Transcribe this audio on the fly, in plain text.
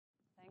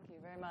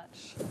very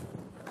much.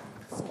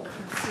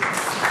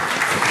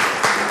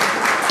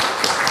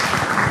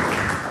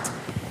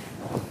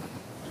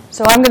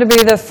 So I'm going to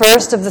be the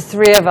first of the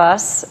three of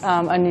us,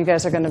 and you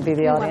guys are going to be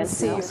the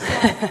audience now.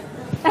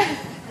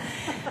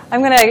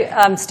 I'm going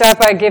to start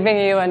by giving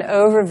you an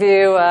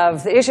overview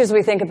of the issues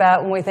we think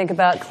about when we think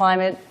about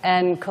climate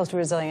and coastal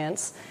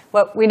resilience,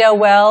 what we know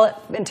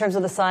well in terms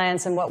of the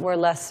science and what we're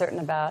less certain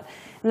about.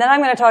 And then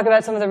I'm going to talk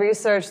about some of the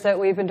research that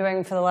we've been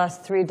doing for the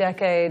last 3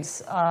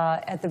 decades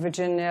at the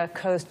Virginia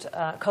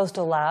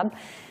Coastal Lab.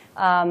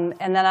 And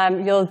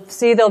then you'll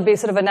see there'll be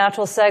sort of a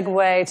natural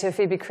segue to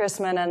Phoebe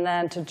Chrisman and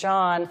then to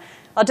John.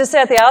 I'll just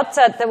say at the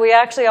outset that we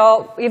actually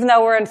all, even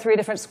though we're in 3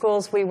 different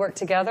schools, we work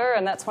together.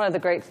 And that's one of the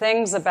great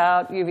things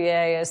about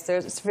UVA is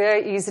it's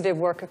very easy to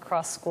work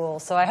across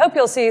schools. So I hope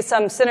you'll see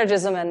some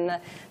synergism in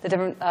the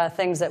different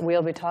things that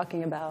we'll be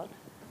talking about.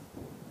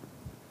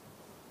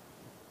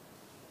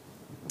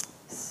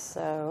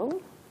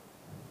 So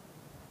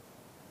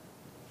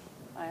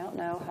I don't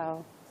know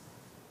how.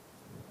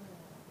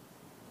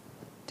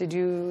 Did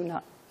you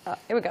not?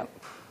 Here we go.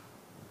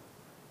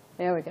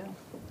 There we go.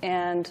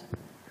 And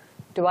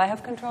do I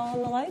have control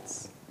on the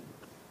lights?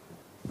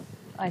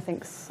 I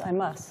think I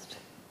must.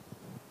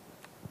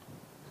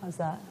 How's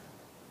that?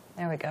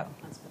 There we go.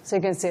 So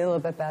you can see a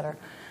little bit better.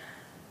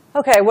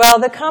 Okay, well,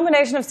 the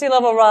combination of sea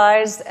level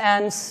rise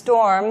and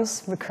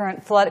storms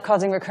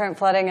causing recurrent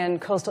flooding in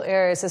coastal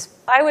areas is,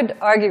 I would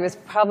argue, is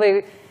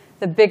probably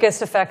the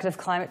biggest effect of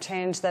climate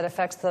change that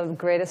affects the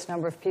greatest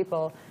number of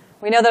people.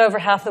 We know that over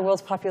half the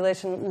world's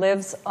population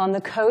lives on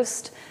the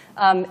coast.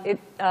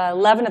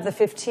 11 of the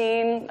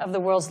 15 of the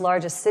world's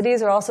largest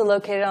cities are also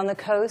located on the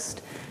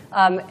coast,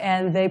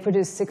 and they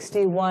produce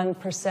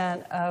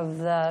 61% of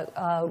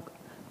the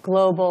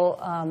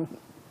global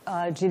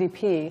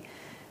GDP.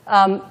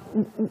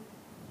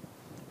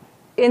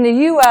 In the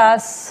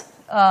U.S.,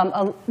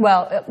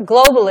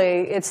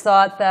 globally, it's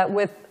thought that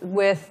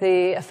with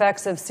the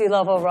effects of sea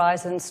level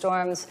rise and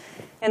storms,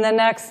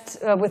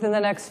 within the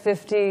next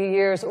 50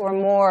 years or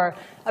more,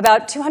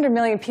 about 200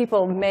 million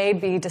people may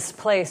be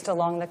displaced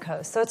along the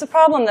coast. So it's a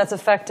problem that's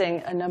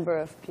affecting a number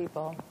of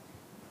people.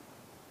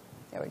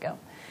 There we go.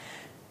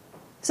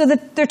 So there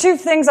are 2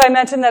 things I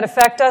mentioned that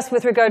affect us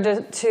with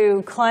regard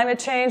to climate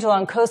change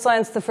along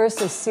coastlines. The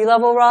first is sea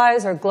level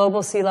rise, or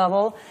global sea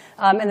level.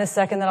 And the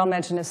second that I'll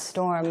mention is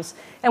storms.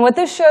 And what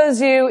this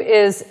shows you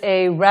is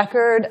a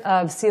record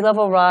of sea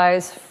level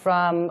rise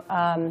from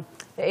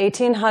the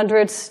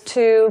 1800s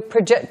to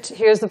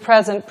here's the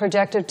present,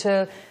 projected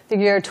to the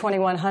year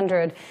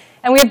 2100.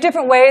 And we have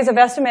different ways of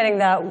estimating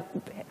that.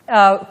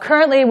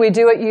 Currently, we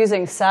do it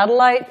using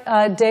satellite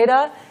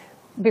data.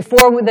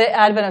 Before the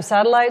advent of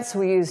satellites,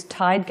 we used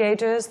tide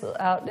gauges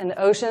out in the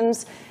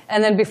oceans.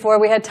 And then before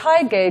we had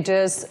tide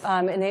gauges in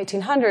the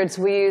 1800s,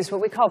 we used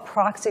what we call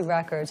proxy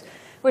records,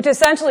 which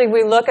essentially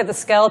we look at the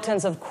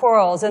skeletons of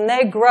corals, and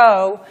they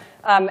grow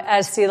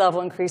as sea level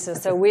increases.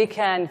 So we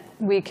can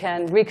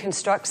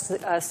reconstruct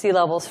sea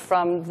levels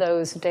from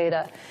those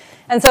data.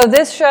 And so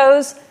this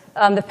shows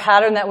the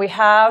pattern that we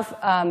have.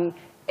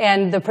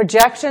 And the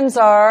projections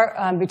are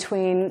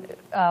between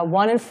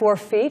 1 and 4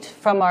 feet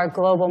from our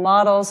global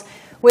models,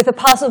 with a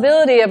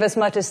possibility of as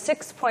much as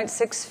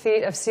 6.6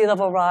 feet of sea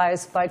level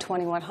rise by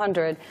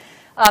 2100.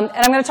 And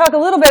I'm going to talk a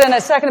little bit in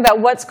a second about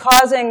what's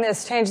causing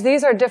this change.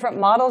 These are different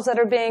models that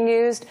are being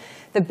used.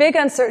 The big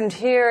uncertainty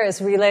here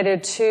is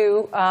related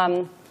to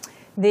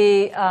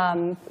the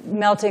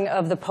melting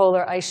of the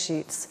polar ice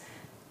sheets.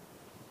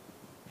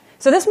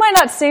 So this might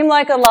not seem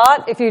like a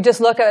lot if you just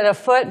look at a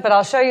foot, but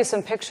I'll show you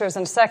some pictures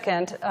in a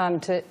second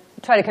to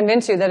try to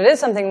convince you that it is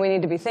something we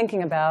need to be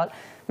thinking about.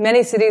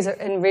 Many cities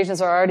and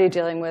regions are already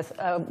dealing with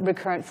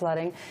recurrent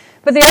flooding.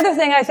 But the other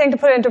thing I think to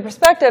put it into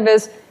perspective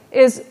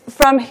is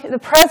from the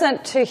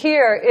present to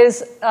here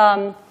is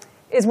 1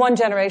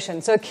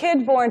 generation. So a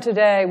kid born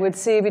today would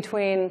see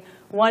between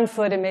 1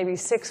 foot and maybe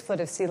 6 foot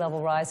of sea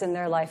level rise in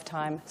their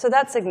lifetime. So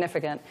that's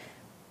significant.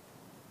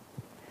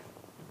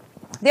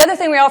 The other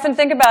thing we often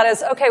think about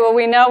is, okay, well,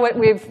 we know what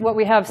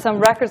we have some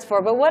records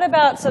for, but what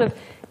about sort of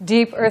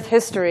deep Earth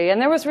history?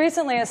 And there was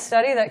recently a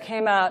study that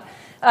came out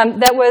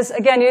that was,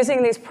 again,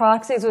 using these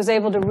proxies, was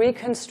able to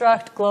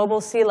reconstruct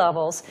global sea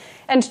levels.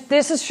 And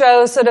this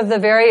shows sort of the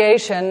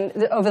variation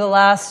over the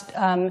last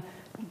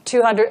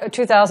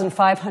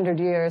 2,500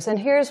 years. And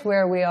here's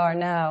where we are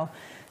now.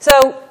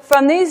 So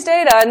from these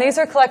data, and these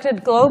are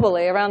collected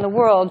globally around the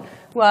world,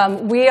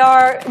 we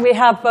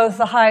have both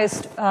the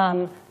highest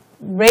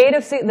rate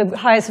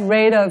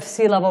of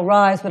sea level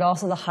rise, but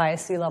also the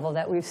highest sea level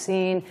that we've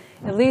seen,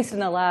 at least in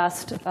the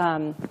last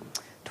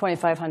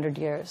 2,500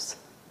 years.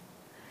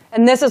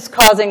 And this is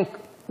causing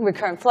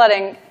recurrent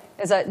flooding.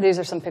 These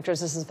are some pictures.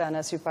 This is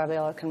Venice. You probably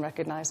all can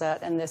recognize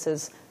that. And this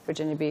is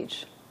Virginia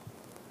Beach.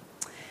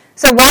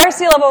 So why are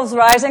sea levels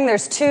rising?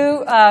 There's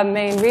two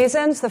main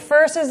reasons. The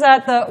first is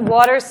that the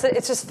water,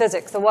 it's just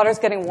physics. The water's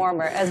getting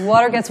warmer. As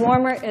water gets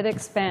warmer, it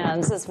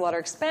expands. As water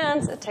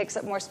expands, it takes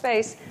up more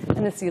space,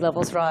 and the sea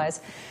levels rise.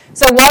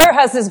 So water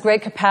has this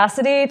great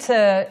capacity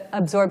to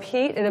absorb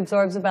heat. It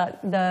absorbs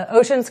the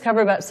oceans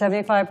cover about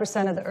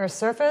 75% of the Earth's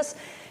surface,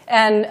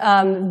 and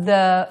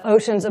the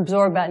oceans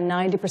absorb about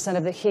 90%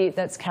 of the heat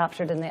that's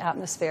captured in the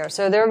atmosphere.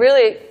 So they're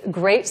really a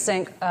great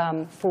sink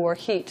for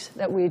heat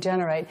that we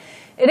generate.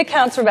 It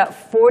accounts for about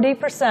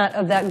 40%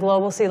 of that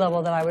global sea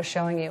level that I was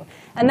showing you.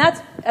 And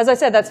that's, as I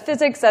said, that's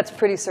physics. That's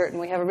pretty certain.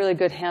 We have a really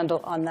good handle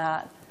on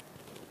that.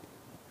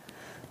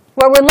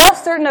 What we're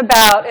less certain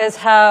about is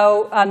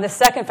how the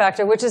second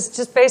factor, which is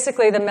just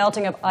basically the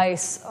melting of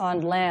ice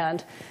on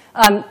land.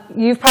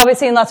 You've probably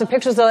seen lots of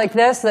pictures like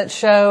this that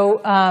show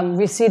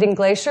receding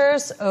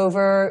glaciers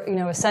over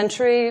a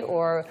century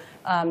or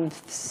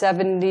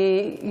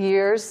 70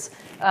 years.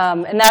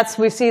 And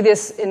we see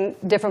this in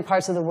different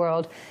parts of the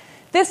world.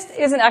 This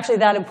isn't actually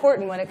that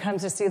important when it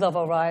comes to sea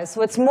level rise.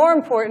 What's more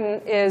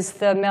important is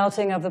the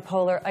melting of the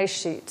polar ice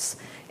sheets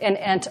in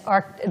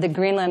the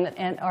Greenland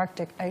and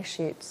Arctic ice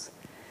sheets.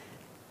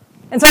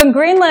 And so in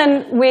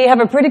Greenland, we have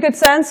a pretty good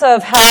sense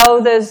of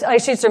how those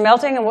ice sheets are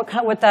melting and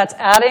what that's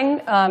adding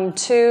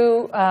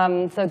to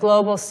the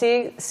global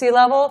sea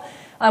level.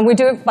 We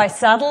do it by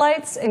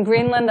satellites. In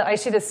Greenland, the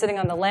ice sheet is sitting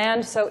on the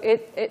land, so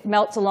it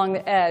melts along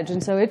the edge.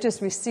 And so it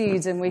just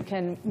recedes, and we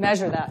can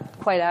measure that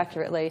quite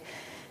accurately.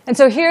 And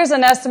so here's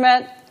an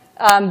estimate.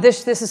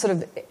 This is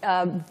sort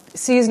of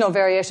seasonal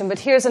variation, but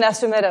here's an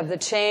estimate of the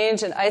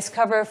change in ice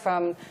cover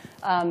from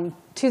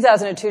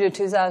 2002 to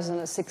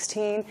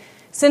 2016.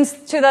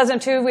 Since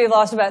 2002, we've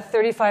lost about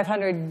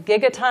 3,500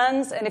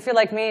 gigatons. And if you're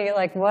like me, you're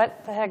like,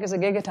 what the heck is a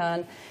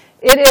gigaton?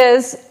 It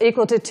is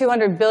equal to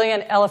 200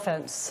 billion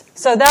elephants.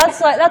 So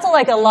that's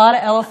like a lot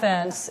of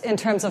elephants in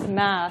terms of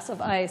mass of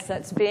ice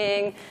that's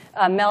being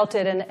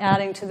melted and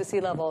adding to the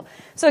sea level.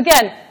 So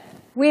again,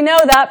 we know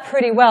that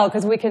pretty well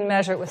because we can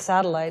measure it with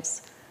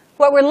satellites.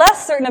 What we're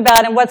less certain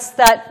about, and what's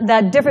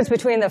that difference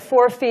between the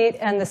 4 feet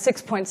and the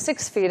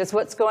 6.6 feet, is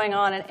what's going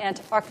on in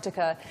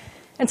Antarctica.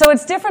 And so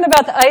what's different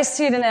about the ice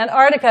sheet in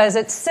Antarctica is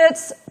it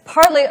sits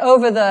partly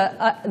over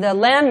the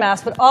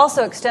landmass, but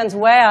also extends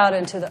way out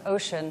into the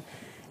ocean.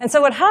 And so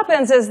what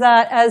happens is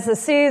that as the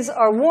seas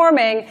are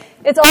warming,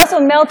 it's also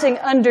melting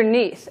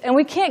underneath. And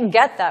we can't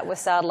get that with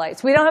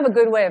satellites. We don't have a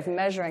good way of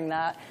measuring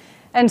that.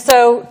 And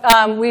so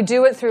we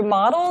do it through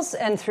models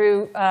and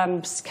through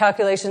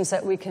calculations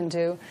that we can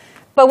do.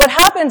 But what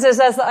happens is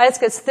as the ice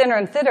gets thinner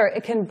and thinner,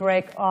 it can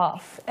break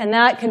off. And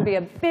that can be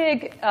a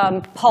big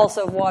pulse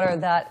of water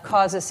that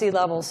causes sea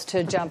levels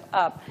to jump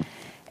up.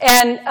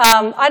 And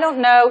I don't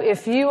know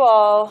if you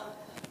all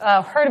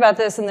heard about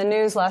this in the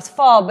news last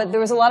fall, but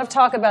there was a lot of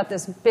talk about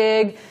this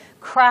big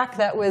crack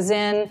that was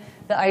in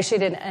the ice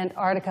sheet in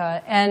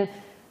Antarctica. And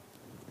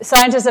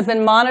scientists have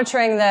been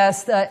monitoring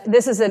this.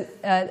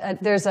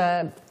 There's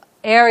an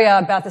area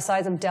about the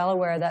size of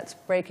Delaware that's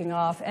breaking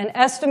off. And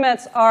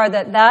estimates are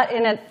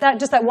that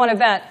just that one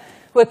event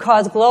would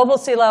cause global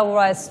sea level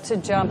rise to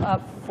jump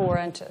up 4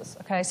 inches.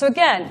 Okay? So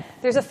again,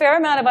 there's a fair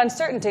amount of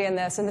uncertainty in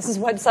this, and this is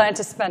what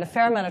scientists spend a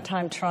fair amount of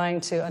time trying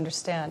to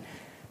understand.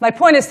 My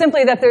point is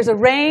simply that there's a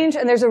range,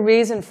 and there's a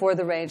reason for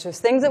the range. There's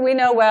things that we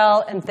know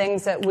well and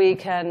things that we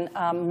can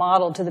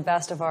model to the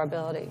best of our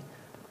ability.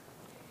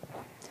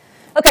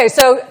 Okay,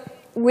 so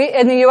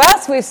in the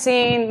U.S.,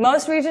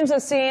 most regions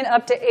have seen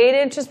up to 8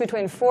 inches,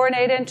 between 4 and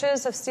 8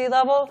 inches of sea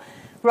level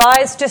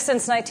rise just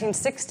since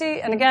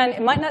 1960. And again,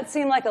 it might not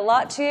seem like a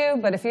lot to you,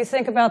 but if you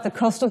think about the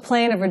coastal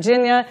plain of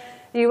Virginia,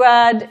 you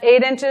add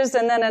 8 inches,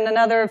 and then in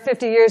another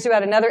 50 years, you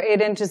add another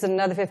 8 inches, and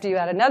another 50, you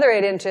add another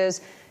 8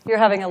 inches, you're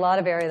having a lot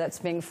of area that's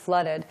being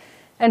flooded.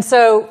 And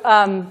so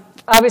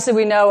obviously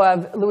we know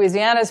of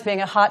Louisiana as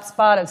being a hot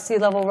spot of sea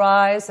level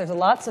rise. There's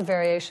lots of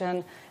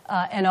variation.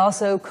 And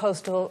also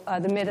coastal,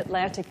 the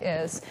mid-Atlantic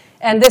is.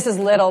 And this is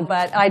little,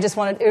 but I just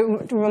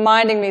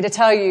reminding me to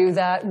tell you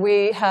that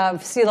we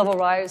have sea level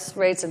rise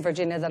rates in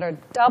Virginia that are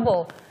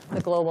double the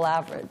global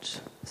average.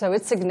 So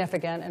it's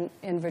significant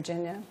in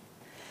Virginia.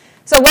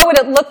 So what would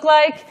it look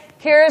like?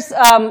 Here's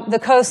the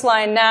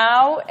coastline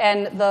now,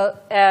 and the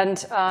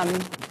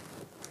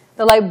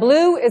light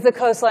blue is the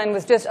coastline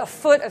with just a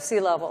foot of sea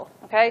level.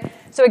 Okay?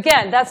 So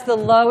again, that's the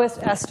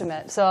lowest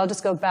estimate. So I'll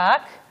just go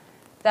back,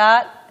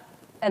 that,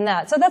 and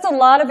that. So that's a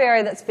lot of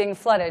area that's being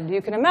flooded.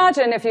 You can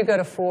imagine if you go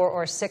to 4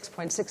 or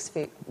 6.6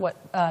 feet,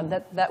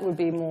 that would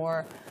be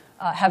more,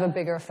 have a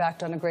bigger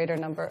effect on a greater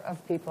number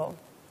of people.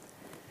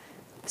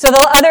 So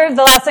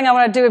the last thing I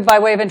want to do by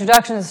way of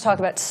introduction is talk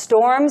about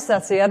storms.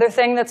 That's the other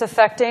thing that's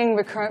affecting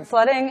recurrent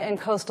flooding in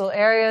coastal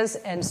areas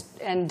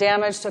and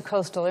damage to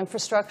coastal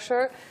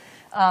infrastructure.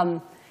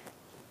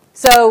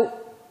 So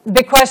the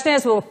big question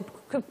is, will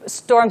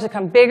storms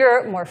become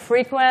bigger, more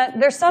frequent?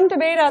 There's some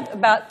debate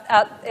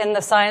out in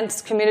the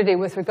science community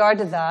with regard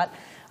to that.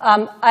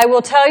 I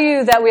will tell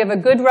you that we have a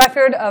good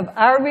record of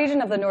our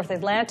region of the North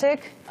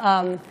Atlantic.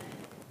 And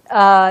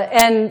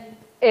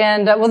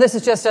well, this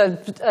is just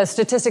a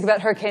statistic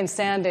about Hurricane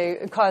Sandy.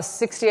 It caused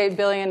 $68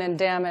 billion in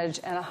damage,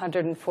 and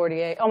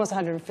almost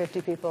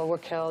 150 people were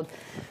killed.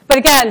 But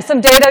again, some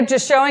data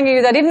just showing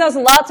you that even though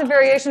there's lots of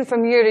variation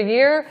from year to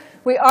year,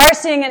 we are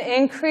seeing an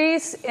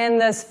increase in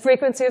the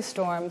frequency of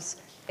storms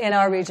in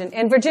our region.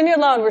 In Virginia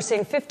alone, we're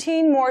seeing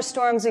 15 more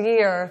storms a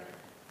year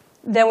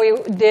than we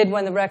did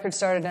when the record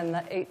started in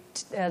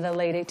the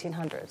late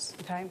 1800s.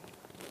 Okay?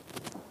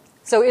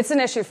 So it's an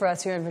issue for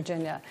us here in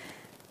Virginia.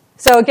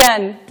 So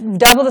again,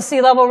 double the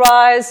sea level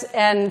rise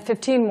and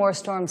 15 more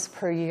storms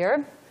per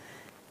year.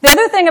 The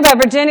other thing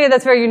about Virginia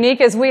that's very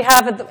unique is we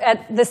have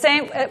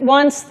at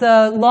once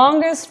the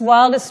longest,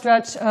 wildest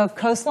stretch of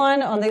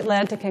coastline on the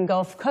Atlantic and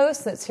Gulf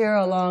Coast that's here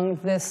along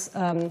this,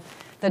 the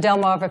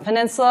Delmarva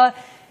Peninsula.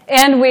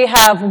 And we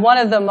have one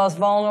of the most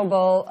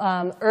vulnerable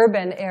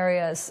urban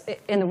areas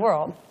in the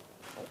world.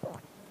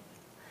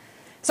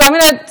 So I'm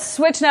going to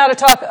switch now to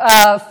talk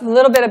a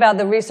little bit about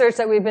the research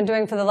that we've been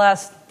doing for the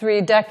last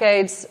 3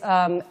 decades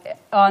on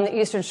the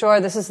Eastern Shore.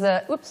 This is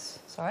the,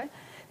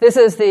 This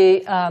is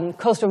the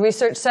Coastal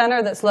Research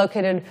Center that's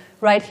located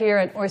right here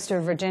in Oyster,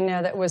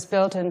 Virginia, that was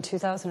built in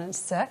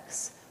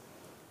 2006.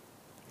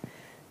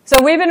 So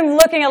we've been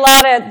looking a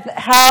lot at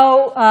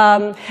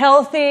how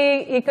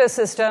healthy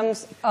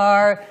ecosystems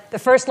are the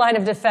first line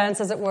of defense,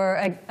 as it were,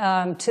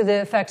 to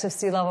the effects of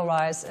sea level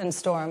rise and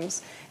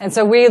storms. And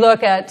so we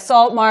look at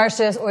salt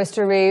marshes,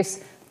 oyster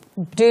reefs,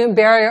 dune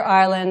barrier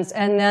islands,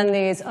 and then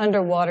these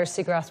underwater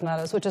seagrass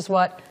meadows, which is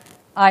what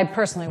I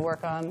personally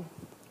work on.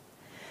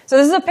 So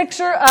this is a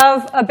picture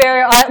of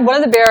one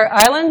of the barrier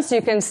islands.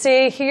 You can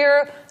see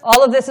here,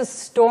 all of this is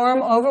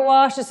storm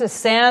overwash. This is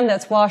sand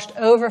that's washed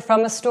over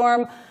from a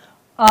storm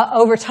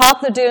over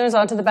top the dunes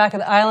onto the back of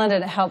the island,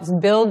 and it helps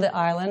build the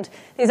island.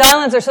 These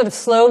islands are sort of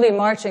slowly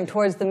marching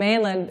towards the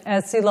mainland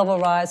as sea level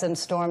rise and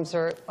storms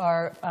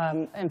are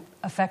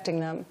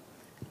affecting them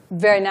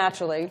very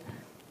naturally.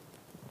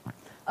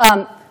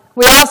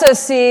 We also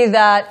see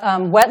that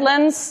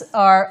wetlands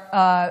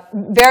are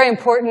very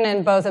important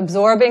in both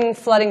absorbing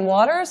flooding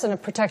waters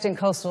and protecting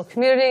coastal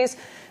communities,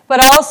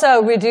 but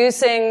also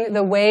reducing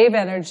the wave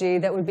energy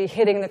that would be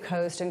hitting the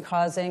coast and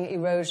causing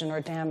erosion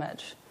or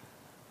damage.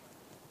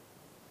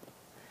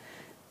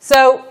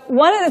 So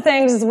one of the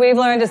things we've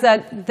learned is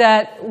that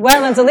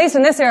wetlands, at least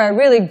in this area, are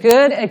really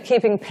good at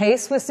keeping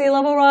pace with sea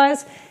level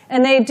rise.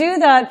 And they do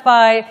that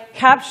by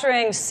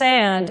capturing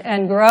sand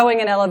and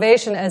growing in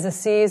elevation as the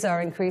seas are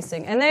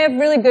increasing. And they have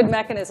really good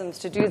mechanisms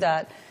to do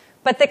that.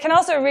 But they can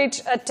also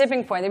reach a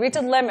tipping point. They reach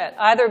a limit,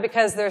 either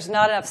because there's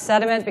not enough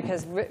sediment,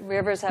 because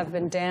rivers have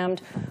been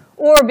dammed,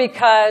 or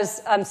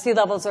because sea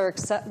levels are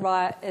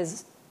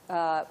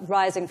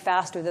rising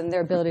faster than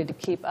their ability to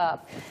keep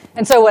up.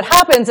 And so what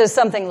happens is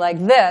something like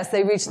this.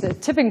 They reach the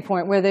tipping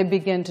point where they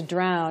begin to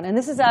drown. And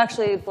this is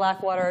actually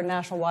Blackwater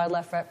National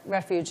Wildlife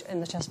Refuge in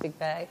the Chesapeake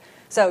Bay.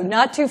 So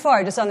not too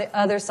far, just on the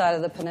other side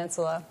of the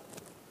peninsula.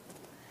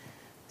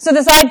 So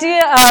this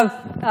idea of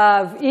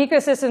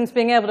ecosystems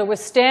being able to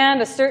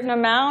withstand a certain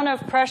amount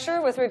of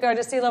pressure with regard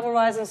to sea level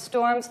rise and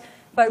storms,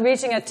 but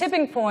reaching a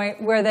tipping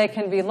point where they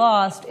can be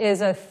lost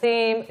is a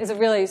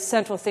really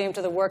central theme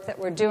to the work that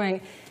we're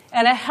doing.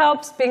 And it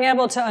helps being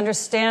able to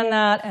understand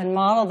that and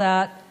model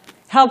that,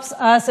 helps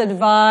us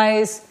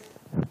advise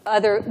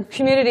other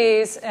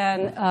communities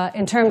and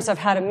in terms of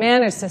how to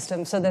manage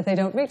systems so that they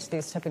don't reach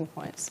these tipping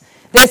points.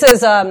 This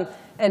is an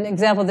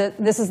example.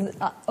 This is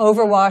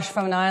overwash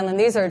from an island.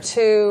 These are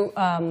 2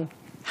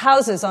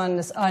 houses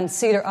on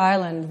Cedar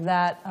Island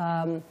that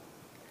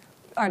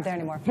aren't there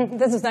anymore.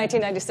 This is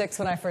 1996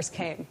 when I first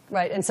came,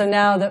 right? And so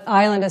now the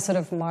island has sort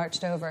of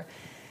marched over.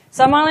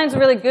 Some islands are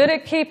really good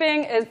at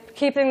keeping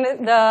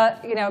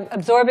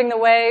absorbing the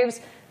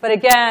waves, but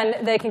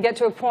again, they can get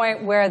to a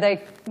point where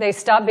they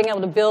stop being able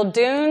to build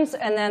dunes,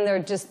 and then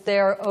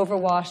they're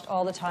overwashed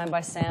all the time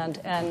by sand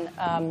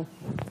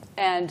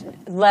and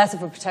less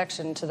of a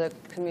protection to the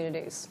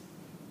communities.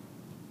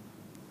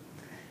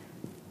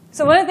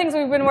 So one of the things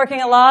we've been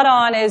working a lot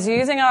on is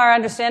using our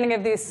understanding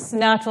of these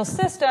natural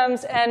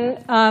systems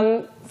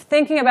and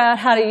thinking about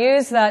how to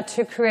use that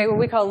to create what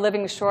we call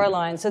living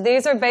shorelines. So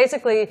these are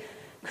basically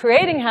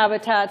creating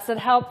habitats that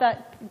help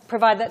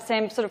provide that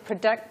same sort of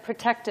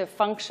protective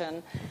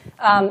function.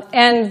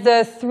 And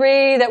the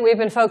 3 that we've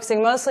been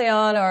focusing mostly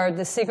on are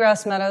the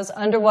seagrass meadows,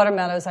 underwater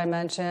meadows I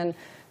mentioned,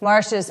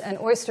 marshes, and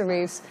oyster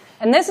reefs.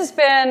 And this has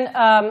been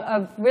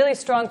a really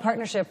strong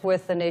partnership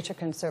with the Nature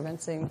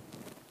Conservancy.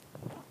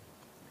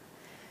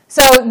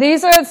 So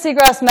these are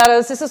seagrass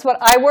meadows. This is what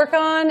I work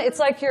on. It's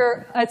like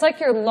your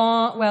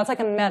lawn. Well, it's like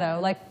a meadow.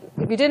 Like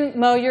if you didn't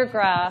mow your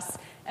grass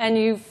and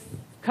you've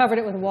covered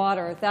it with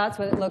water, that's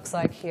what it looks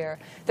like here.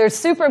 There's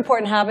super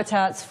important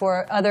habitats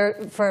for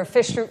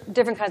fish,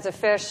 different kinds of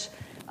fish,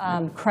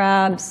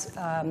 crabs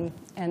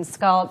and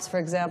scallops, for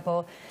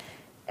example.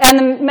 And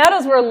the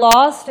meadows were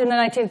lost in the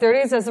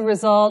 1930s as a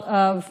result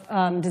of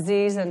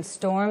disease and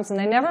storms, and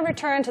they never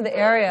returned to the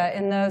area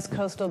in those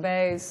coastal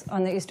bays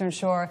on the Eastern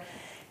Shore.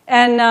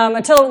 And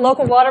until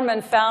local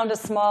watermen found a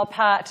small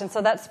patch, and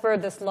so that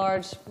spurred this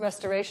large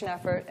restoration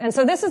effort. And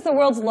so this is the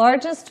world's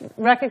largest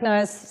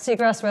recognized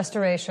seagrass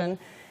restoration.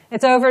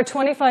 It's over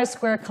 25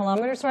 square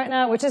kilometers right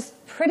now, which is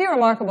pretty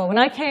remarkable. When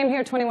I came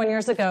here 21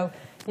 years ago,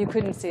 you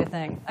couldn't see a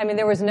thing. I mean,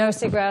 there was no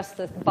seagrass.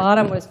 The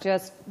bottom was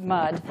just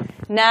mud.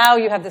 Now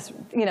you have this,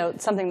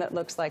 something that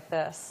looks like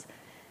this.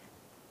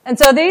 And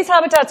so these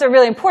habitats are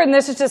really important.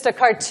 This is just a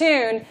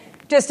cartoon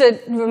just to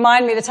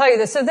remind me to tell you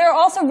this. So they're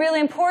also really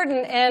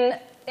important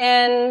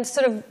in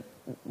sort of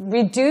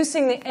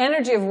reducing the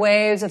energy of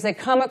waves as they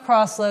come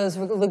across those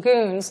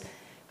lagoons.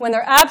 When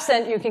they're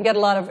absent, you can get a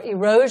lot of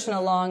erosion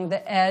along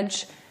the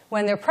edge.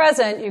 When they're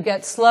present, you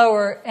get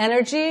slower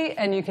energy,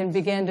 and you can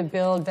begin to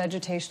build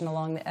vegetation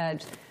along the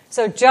edge.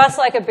 So just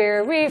like a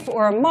barrier reef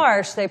or a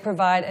marsh, they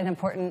provide an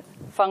important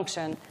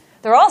function.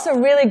 They're also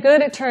really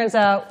good, it turns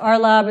out. Our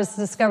lab has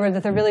discovered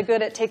that they're really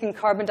good at taking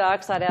carbon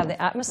dioxide out of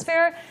the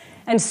atmosphere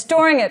and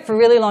storing it for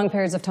really long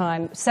periods of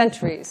time,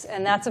 centuries.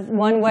 And that's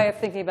one way of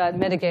thinking about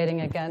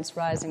mitigating against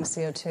rising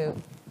CO2.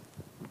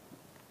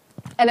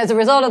 And as a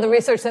result of the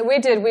research that we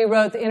did, we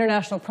wrote the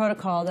international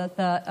protocol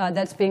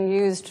that's being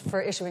used for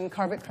issuing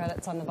carbon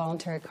credits on the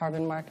voluntary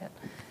carbon market.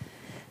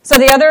 So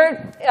the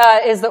other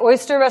is the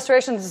oyster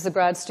restoration. This is a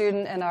grad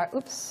student in our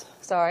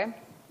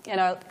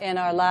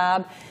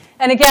lab.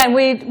 And again,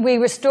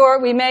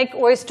 we make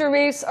oyster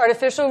reefs,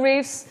 artificial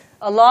reefs,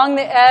 along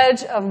the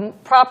edge of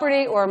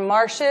property or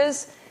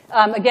marshes,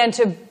 again,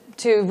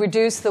 to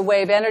reduce the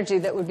wave energy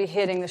that would be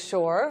hitting the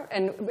shore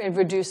and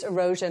reduce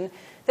erosion.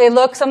 They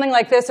look something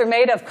like this. They're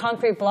made of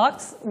concrete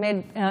blocks,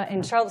 made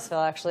in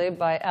Charlottesville, actually,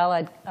 by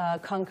Allied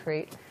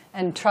Concrete,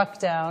 and trucked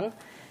down.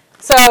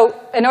 So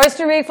an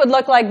oyster reef would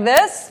look like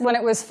this when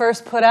it was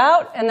first put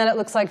out, and then it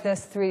looks like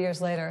this 3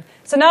 years later.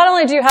 So not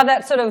only do you have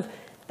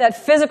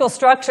that physical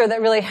structure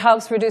that really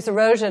helps reduce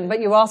erosion, but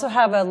you also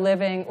have a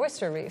living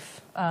oyster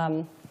reef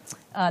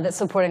that's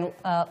supporting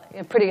a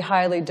pretty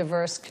highly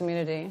diverse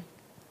community.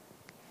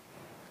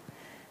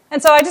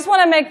 And so I just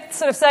want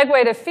to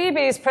segue to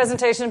Phoebe's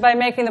presentation by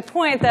making the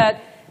point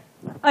that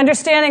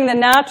understanding the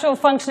natural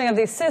functioning of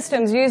these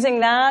systems, using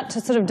that to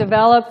sort of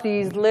develop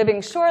these living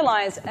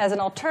shorelines as an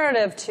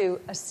alternative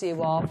to a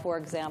seawall, for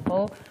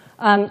example,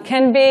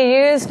 can be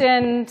used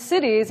in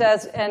cities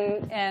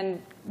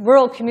and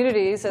rural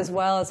communities as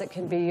well as it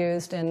can be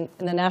used in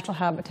the natural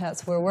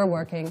habitats where we're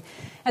working.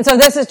 And so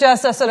this is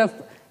just a sort of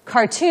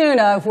cartoon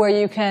of where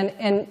you can,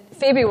 and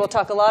Phoebe will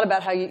talk a lot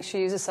about how she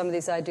uses some of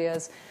these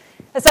ideas.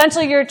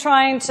 Essentially, you're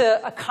trying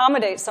to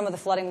accommodate some of the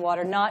flooding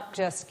water, not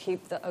just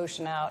keep the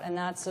ocean out. And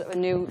that's a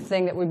new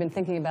thing that we've been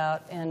thinking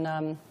about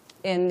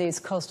in these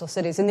coastal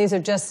cities. And these are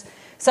just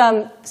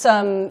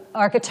some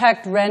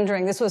architect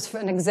rendering. This was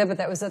an exhibit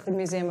that was at the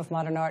Museum of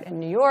Modern Art in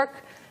New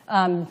York.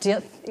 How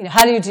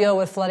do you deal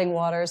with flooding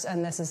waters?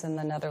 And this is in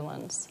the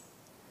Netherlands.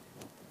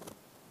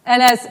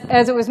 And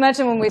as it was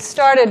mentioned when we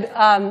started,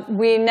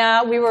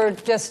 we were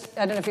just,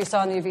 I don't know if you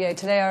saw in the UVA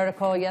Today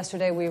article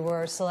yesterday, we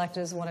were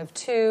selected as one of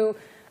 2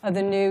 of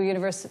the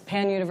new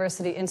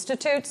pan-university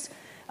institutes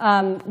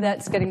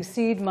that's getting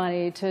seed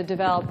money to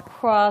develop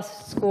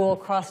cross-school,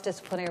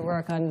 cross-disciplinary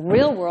work on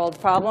real-world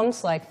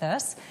problems like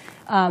this.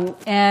 And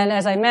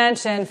as I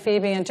mentioned,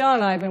 Phoebe and John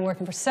and I have been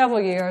working for several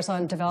years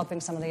on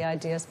developing some of the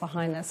ideas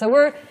behind this.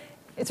 So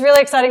it's a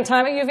really exciting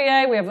time at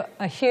UVA. We have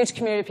a huge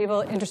community of people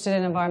interested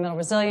in environmental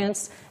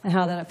resilience and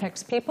how that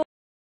affects people.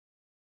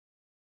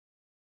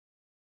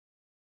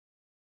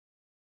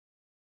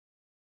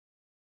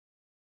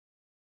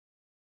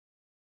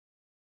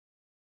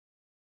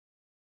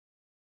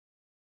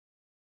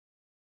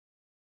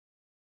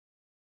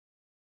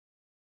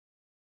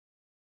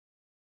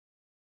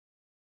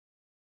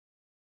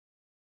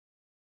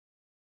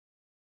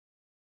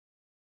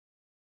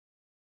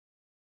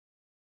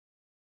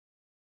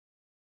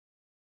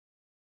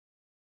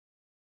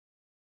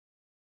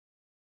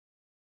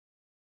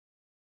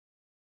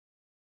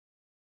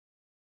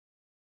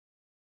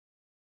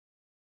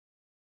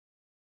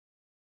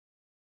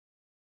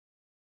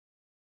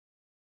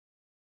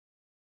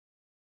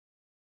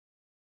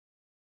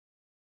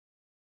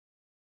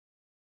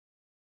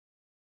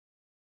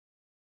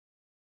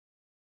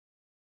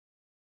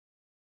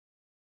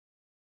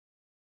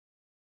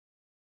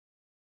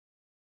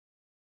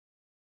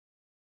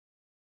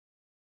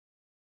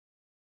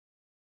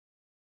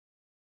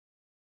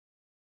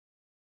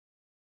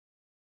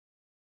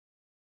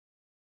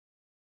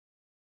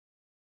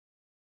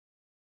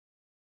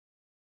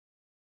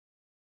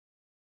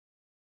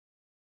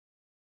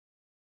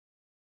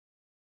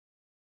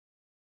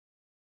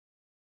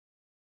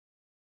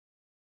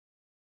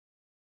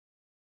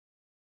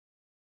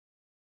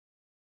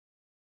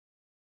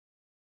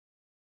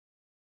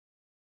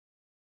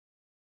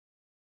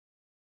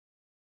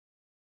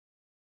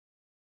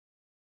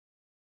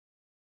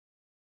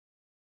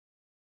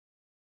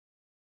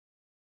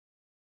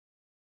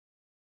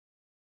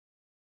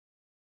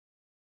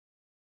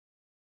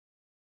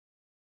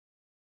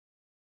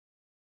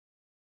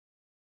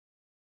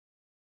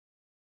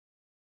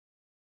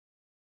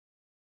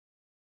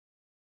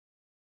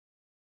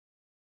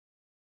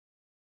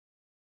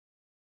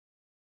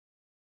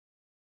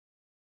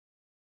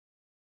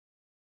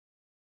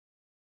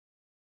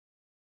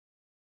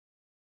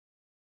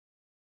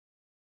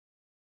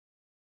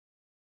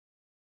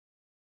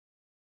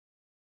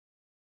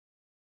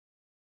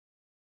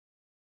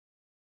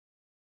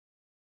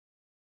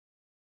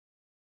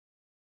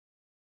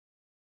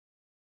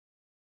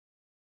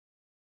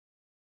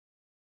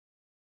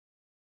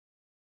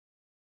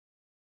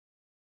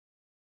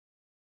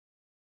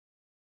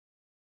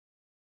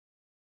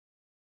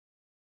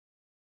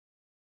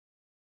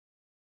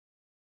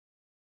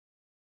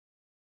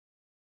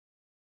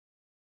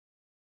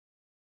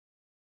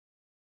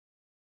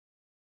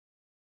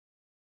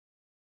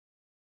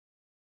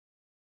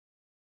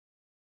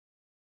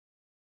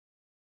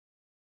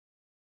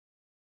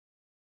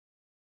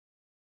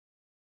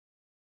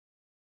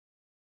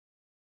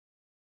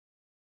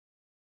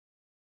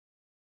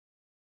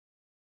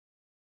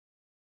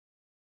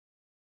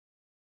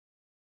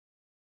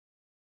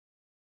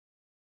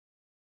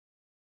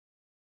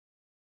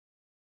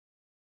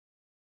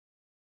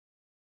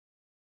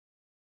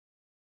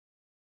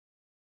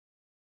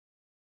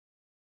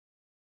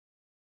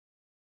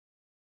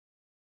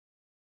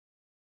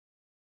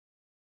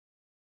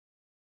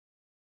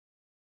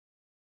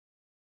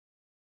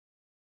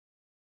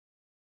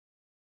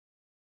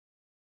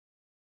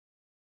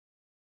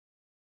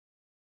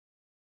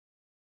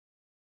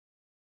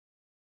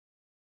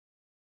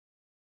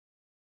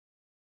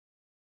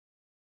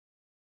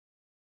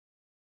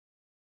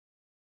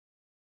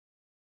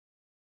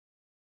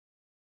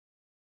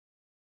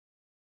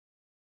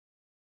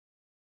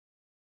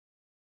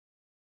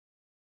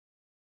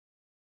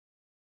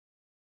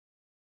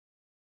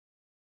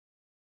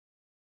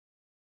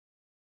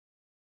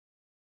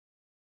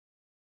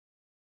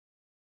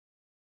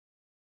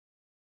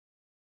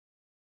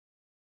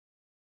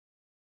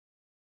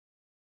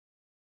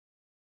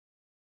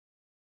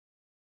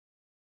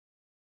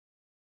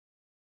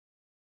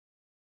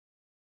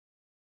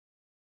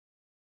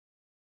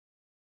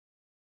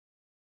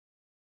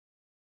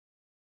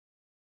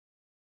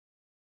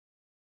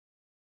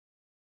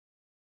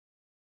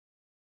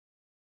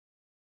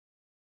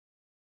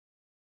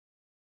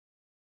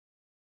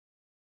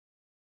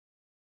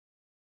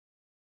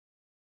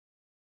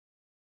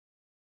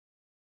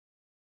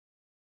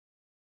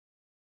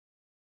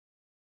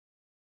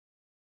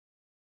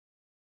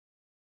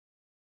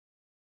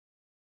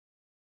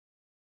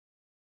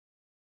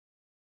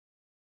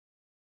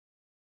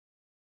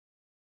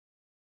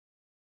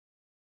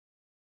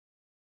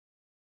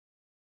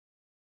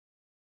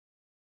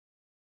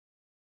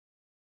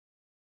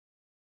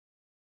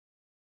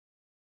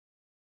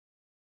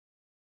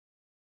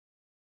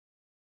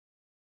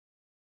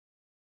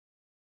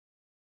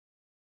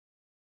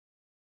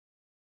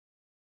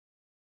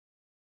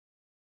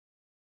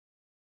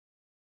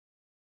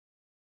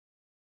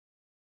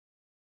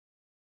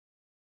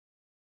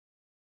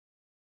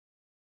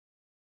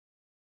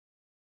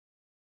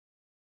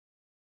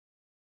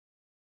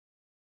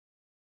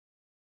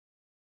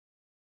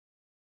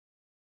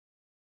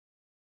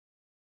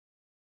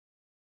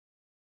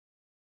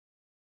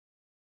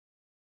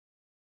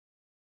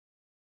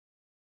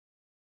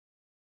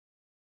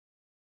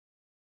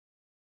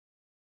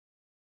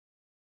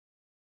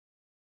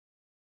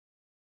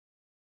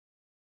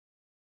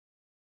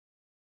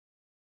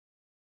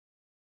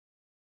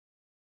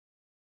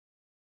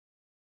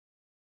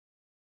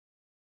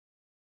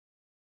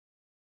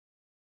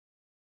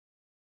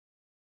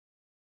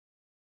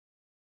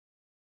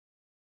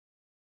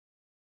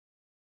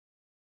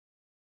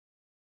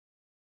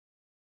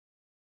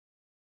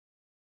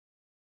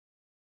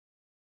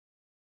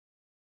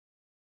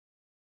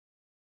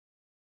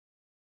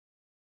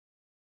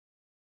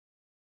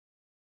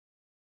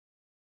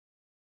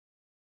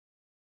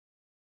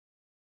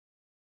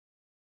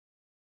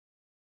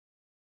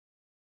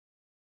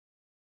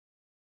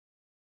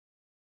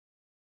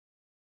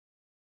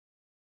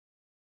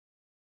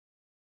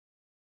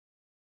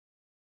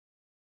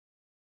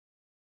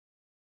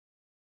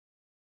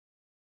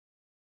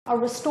 a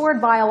restored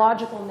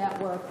biological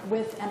network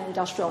with an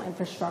industrial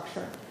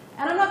infrastructure.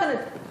 And I'm not going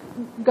to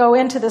go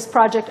into this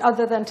project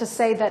other than to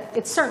say that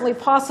it's certainly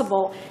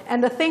possible,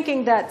 and the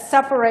thinking that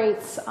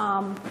separates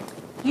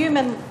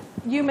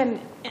human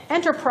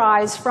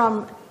enterprise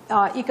from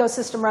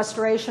ecosystem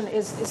restoration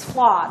is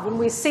flawed when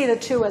we see the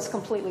two as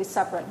completely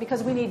separate,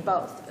 because we need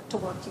both to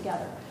work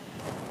together.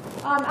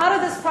 Out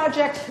of this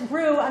project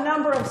grew a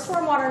number of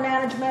stormwater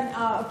management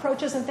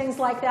approaches and things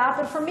like that,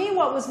 but for me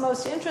what was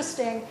most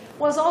interesting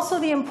was also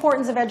the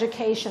importance of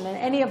education in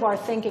any of our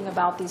thinking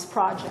about these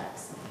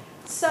projects.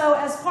 So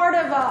as part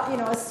of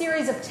a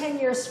series of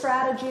 10-year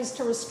strategies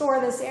to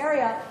restore this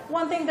area,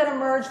 one thing that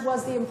emerged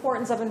was the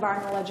importance of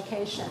environmental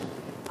education.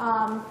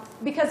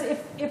 Because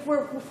if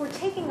we're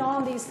taking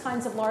on these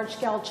kinds of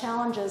large-scale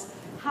challenges,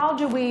 how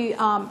do we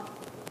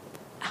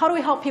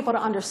help people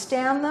to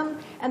understand them,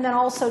 and then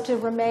also to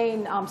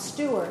remain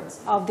stewards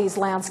of these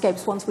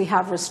landscapes once we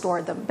have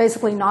restored them,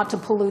 basically not to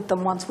pollute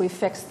them once we've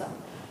fixed them.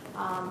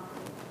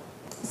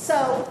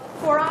 So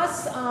for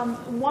us,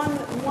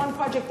 one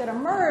project that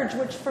emerged,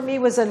 which for me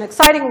was an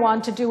exciting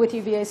one to do with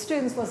UVA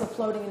students, was a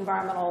floating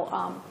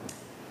environmental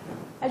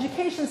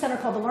education center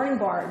called the Learning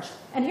Barge.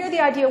 And here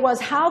the idea was,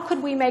 how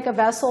could we make a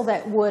vessel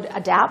that would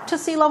adapt to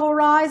sea level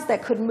rise,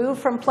 that could move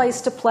from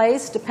place to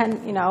place,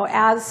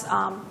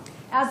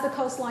 as the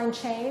coastline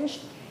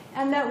changed,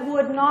 and that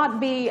would not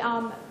be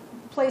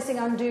placing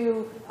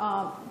undue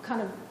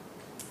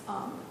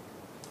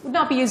would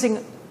not be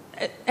using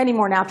any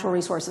more natural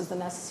resources than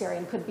necessary,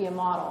 and could be a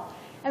model.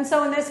 And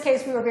so in this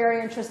case, we were very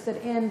interested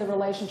in the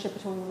relationship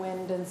between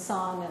wind and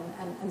sun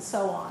and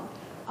so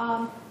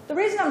on. The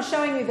reason I'm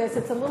showing you this,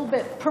 it's a little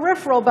bit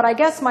peripheral, but I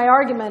guess my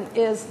argument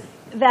is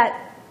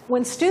that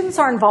when students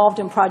are involved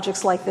in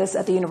projects like this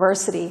at the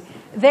university,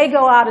 they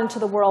go out into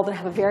the world and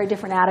have a very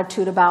different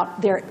attitude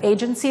about their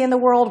agency in the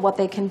world, what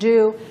they can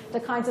do, the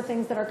kinds of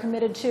things that they're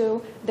committed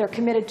to,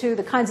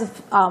 the kinds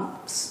of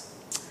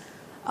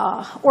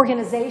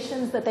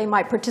organizations that they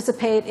might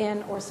participate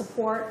in or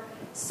support.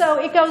 So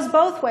it goes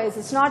both ways.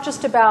 It's not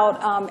just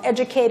about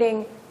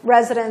educating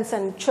residents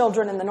and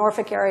children in the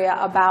Norfolk area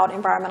about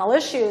environmental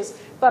issues,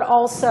 but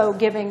also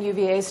giving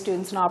UVA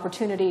students an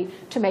opportunity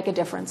to make a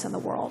difference in the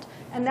world.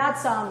 And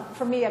that's,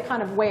 for me, a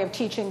kind of way of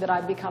teaching that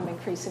I've become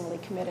increasingly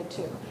committed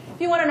to.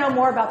 If you want to know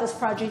more about this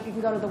project, you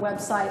can go to the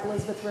website,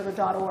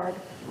 elizabethriver.org,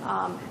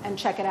 and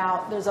check it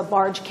out. There's a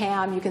barge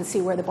cam. You can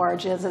see where the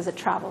barge is as it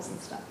travels and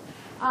stuff.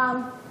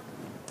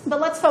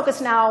 But let's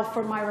focus now,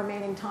 for my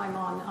remaining time,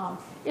 on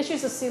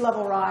issues of sea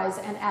level rise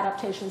and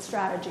adaptation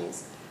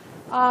strategies.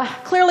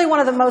 Clearly, one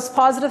of the most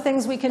positive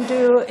things we can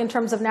do in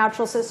terms of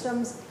natural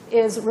systems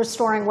is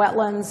restoring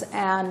wetlands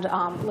and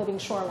living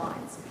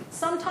shorelines.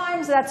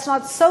 Sometimes that's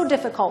not so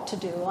difficult to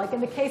do. Like in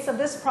the case of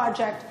this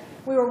project,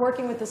 we were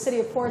working with the city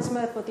of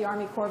Portsmouth, with the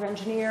Army Corps of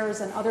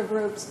Engineers and other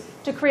groups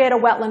to create a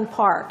wetland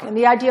park. And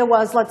the idea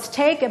was, let's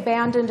take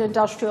abandoned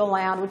industrial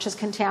land, which is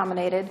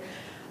contaminated,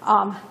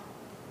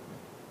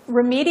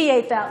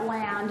 remediate that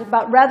land,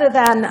 but rather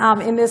than,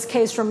 in this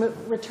case,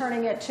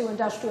 returning it to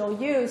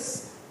industrial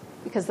use,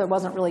 because there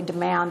wasn't really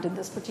demand in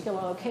this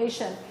particular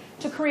location,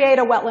 to create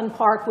a wetland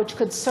park which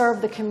could serve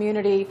the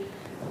community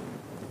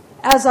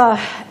as an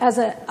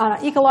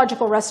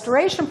ecological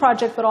restoration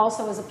project, but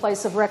also as a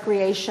place of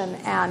recreation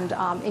and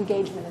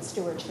engagement and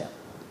stewardship.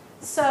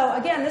 So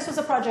again, this was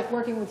a project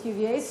working with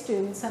UVA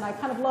students, and I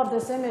kind of love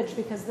this image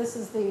because this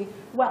is the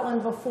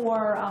wetland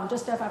before,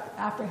 just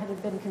after it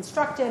had been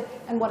constructed,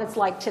 and what it's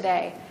like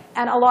today.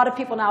 And a lot of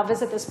people now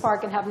visit this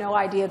park and have no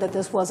idea that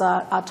this was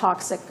a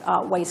toxic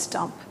waste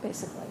dump,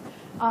 basically.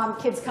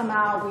 Kids come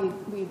out.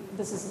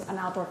 This is an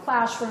outdoor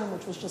classroom,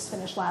 which was just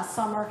finished last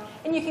summer.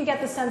 And you can get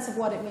the sense of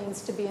what it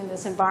means to be in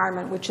this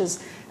environment, which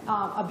is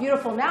a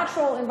beautiful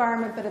natural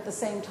environment, but at the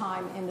same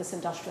time in this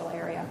industrial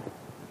area.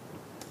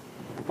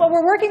 What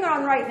we're working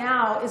on right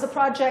now is a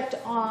project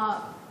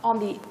on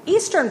the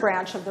eastern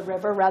branch of the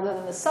river rather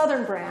than the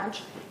southern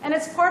branch. And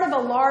it's part of a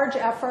large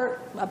effort,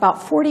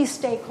 about 40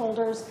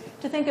 stakeholders,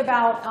 to think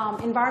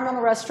about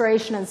environmental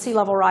restoration and sea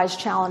level rise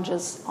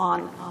challenges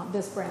on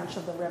this branch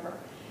of the river.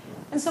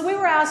 And so we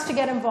were asked to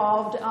get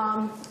involved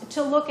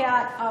to look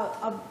at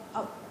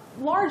a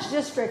large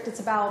district. It's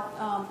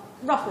about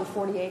roughly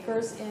 40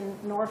 acres in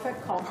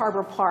Norfolk called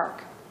Harbor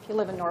Park. If you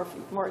live in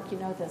Norfolk, you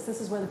know this. This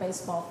is where the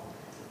baseball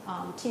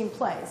team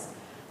plays.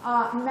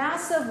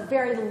 Massive,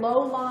 very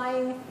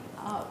low-lying,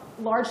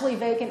 largely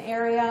vacant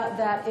area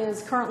that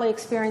is currently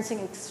experiencing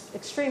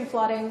extreme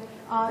flooding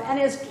and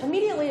is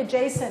immediately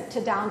adjacent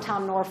to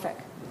downtown Norfolk.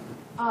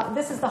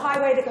 This is the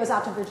highway that goes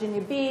out to Virginia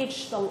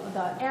Beach, the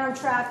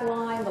Amtrak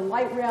line, the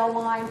light rail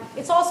line.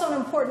 It's also an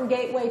important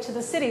gateway to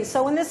the city.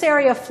 So when this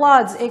area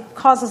floods, it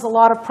causes a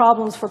lot of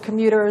problems for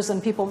commuters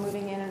and people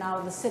moving in and out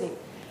of the city.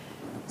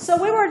 So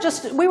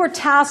we were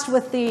tasked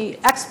with the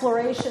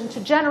exploration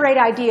to generate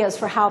ideas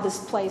for how this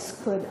place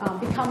could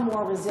become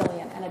more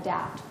resilient and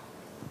adapt.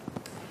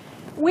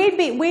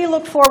 We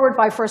looked forward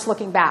by first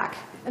looking back.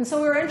 And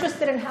so we were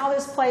interested in how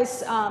this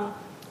place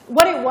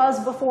what it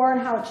was before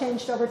and how it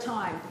changed over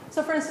time.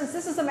 So for instance,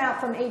 this is a map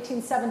from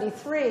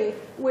 1873,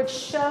 which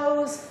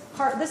shows,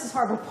 this is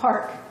Harbor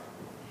Park.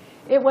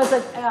 It was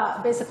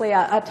basically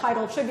a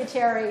tidal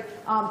tributary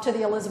to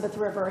the Elizabeth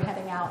River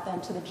heading out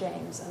then to the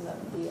James and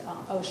the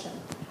ocean.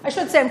 I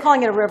should say I'm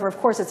calling it a river. Of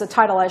course, it's a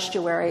tidal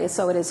estuary,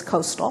 so it is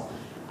coastal.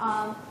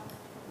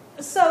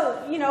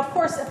 So, you know, of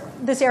course,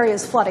 this area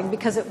is flooding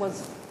because it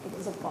was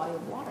a body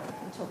of water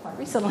until quite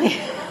recently.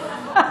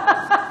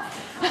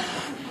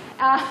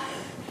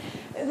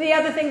 The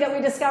other thing that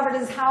we discovered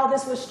is how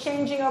this was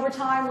changing over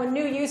time. When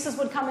new uses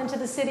would come into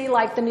the city,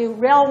 like the new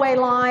railway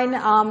line,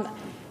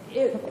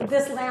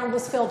 this land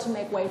was filled to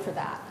make way for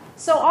that.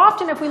 So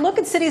often, if we look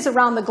at cities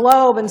around the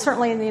globe, and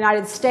certainly in the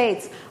United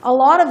States, a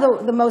lot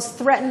of the most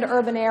threatened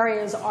urban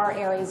areas are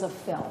areas of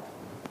fill.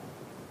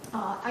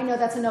 I know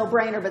that's a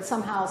no-brainer, but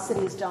somehow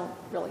cities don't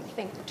really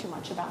think too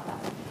much about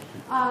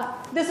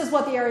that. This is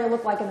what the area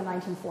looked like in the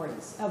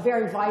 1940s. A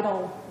very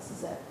vital, this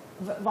is it,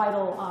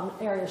 vital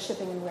area of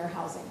shipping and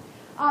warehousing.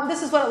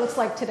 This is what it looks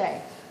like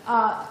today.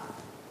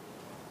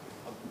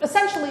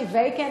 Essentially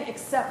vacant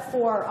except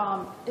for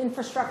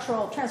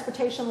infrastructural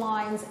transportation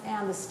lines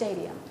and the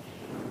stadium.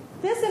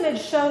 This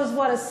image shows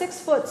what a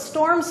 6-foot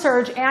storm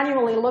surge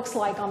annually looks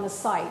like on the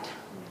site.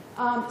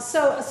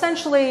 So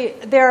essentially,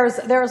 there's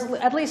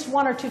at least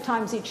 1 or 2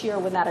 times each year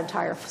when that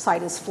entire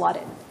site is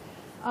flooded.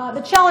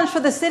 The challenge for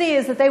the city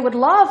is that they would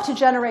love to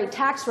generate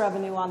tax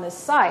revenue on this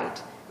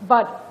site,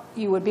 but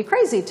you would be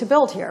crazy to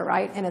build here,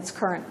 right, in its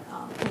current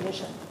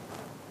condition.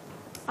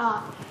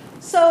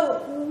 So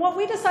what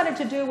we decided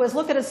to do was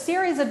look at a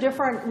series of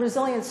different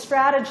resilience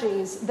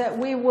strategies that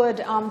we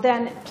would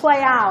then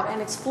play out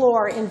and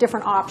explore in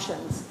different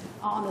options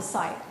on the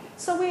site.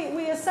 So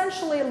we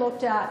essentially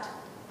looked at,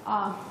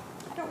 I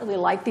don't really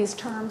like these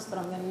terms, but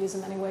I'm going to use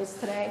them anyways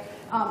today,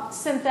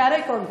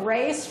 synthetic or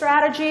gray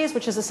strategies,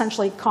 which is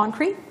essentially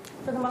concrete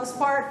for the most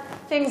part,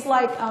 things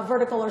like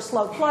vertical or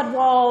slope flood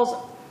walls,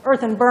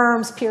 earthen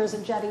berms, piers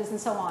and jetties, and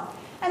so on.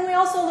 And we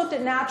also looked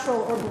at natural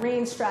or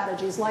green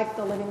strategies like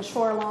the living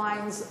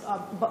shorelines,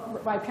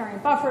 riparian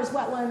buffers,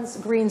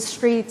 wetlands, green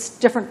streets,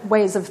 different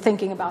ways of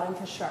thinking about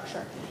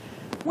infrastructure.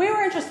 We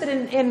were interested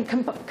in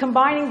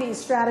combining these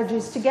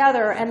strategies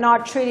together and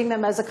not treating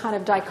them as a kind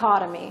of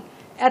dichotomy.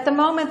 At the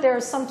moment,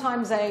 there's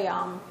sometimes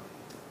a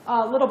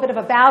little bit of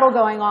a battle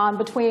going on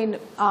between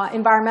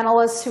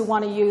environmentalists who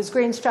want to use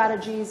green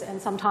strategies and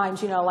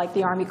sometimes, you know, like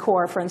the Army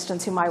Corps, for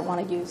instance, who might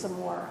want to use a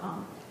more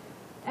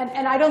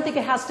and I don't think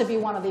it has to be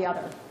one or the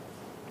other.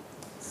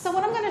 So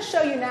what I'm going to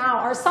show you now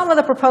are some of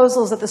the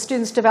proposals that the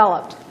students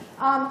developed.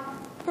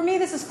 For me,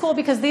 this is cool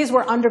because these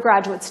were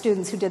undergraduate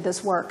students who did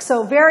this work.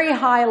 So very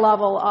high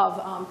level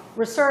of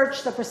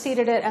research that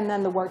preceded it and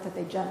then the work that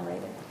they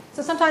generated.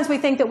 So sometimes we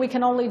think that we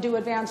can only do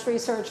advanced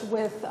research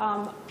with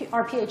our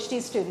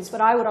PhD students,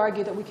 but I would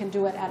argue that we can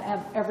do it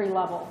at every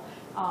level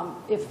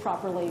if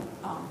properly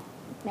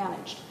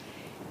managed.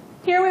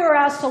 Here we were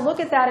asked to look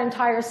at that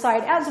entire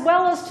site as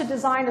well as to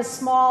design a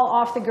small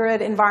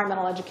off-the-grid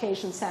environmental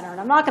education center.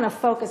 And I'm not going to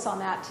focus on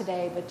that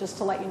today, but just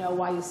to let you know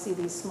why you see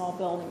these small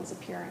buildings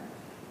appearing.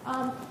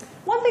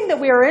 One thing that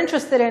we were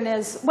interested in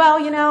is, well,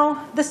 you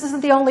know, this isn't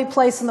the only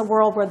place in the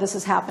world where this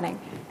is happening.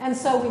 And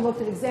so we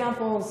looked at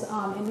examples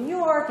in New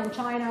York and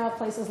China,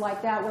 places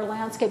like that, where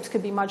landscapes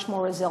could be much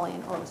more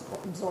resilient or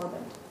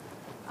absorbent.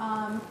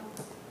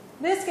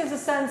 This gives a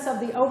sense of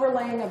the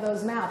overlaying of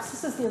those maps.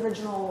 This is the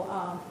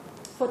original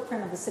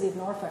footprint of the city of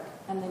Norfolk,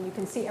 and then you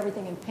can see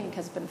everything in pink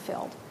has been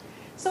filled.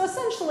 So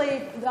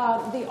essentially,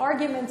 the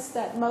arguments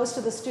that most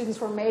of the students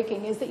were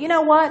making is that, you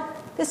know what,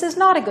 this is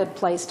not a good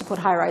place to put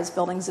high-rise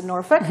buildings in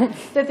Norfolk,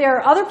 that there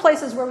are other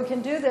places where we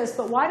can do this,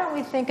 but why don't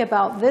we think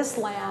about this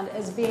land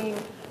as being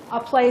a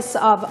place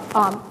of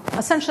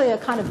essentially a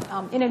kind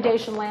of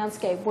inundation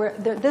landscape where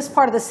this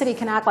part of the city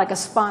can act like a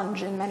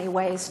sponge in many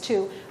ways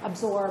to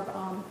absorb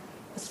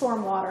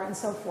stormwater and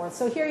so forth.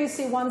 So here you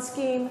see one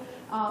scheme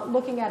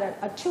looking at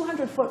a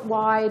 200-foot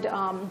wide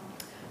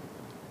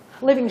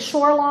living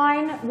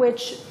shoreline,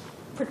 which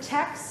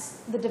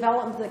protects the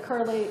development that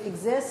currently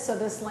exists. So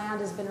this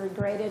land has been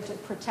regraded to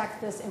protect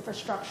this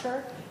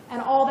infrastructure.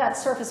 And all that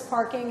surface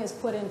parking is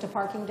put into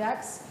parking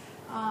decks.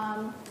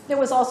 There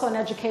was also an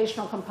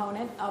educational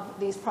component of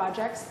these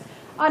projects.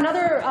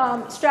 Another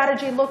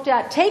strategy looked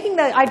at taking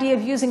the idea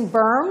of using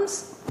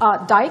berms,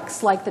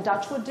 dikes, like the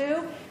Dutch would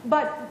do.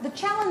 But the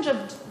challenge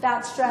of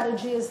that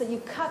strategy is that you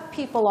cut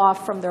people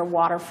off from their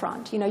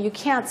waterfront. You know, you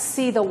can't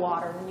see the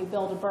water when you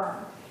build a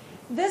berm.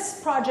 This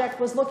project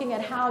was looking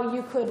at how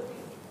you could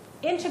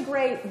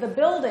integrate the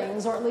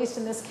buildings, or at least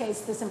in this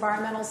case, this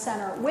environmental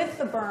center, with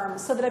the berms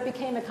so that it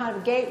became a kind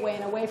of gateway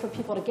and a way for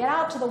people to get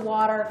out to the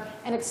water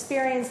and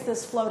experience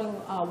this floating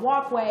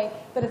walkway,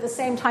 but at the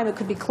same time it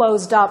could be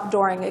closed up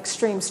during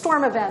extreme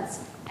storm events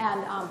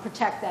and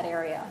protect that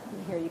area.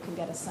 And here you can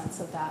get a sense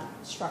of that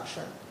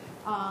structure.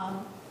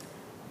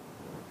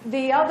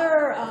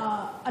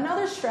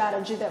 Another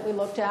strategy that we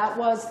looked at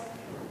was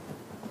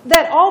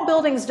that all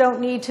buildings don't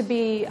need to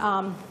be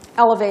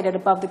elevated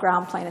above the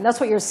ground plane. And that's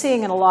what you're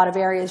seeing in a lot of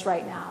areas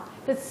right now.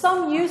 that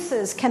some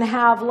uses can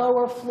have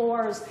lower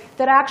floors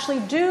that actually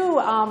do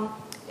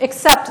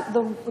accept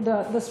the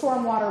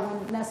stormwater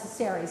when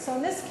necessary. So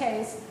in this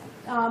case,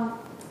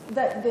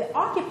 the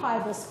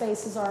occupiable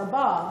spaces are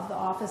above, the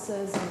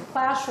offices and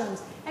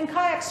classrooms, and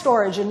kayak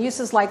storage and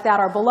uses like that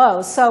are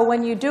below. So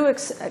when you do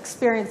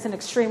experience an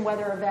extreme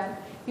weather event,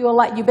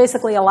 you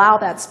basically allow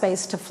that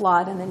space to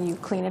flood, and then you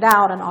clean it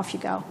out, and off you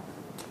go.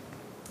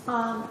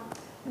 I'm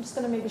just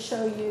going to maybe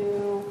show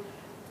you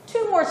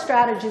two more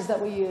strategies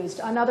that we used.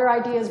 Another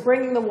idea is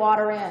bringing the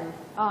water in,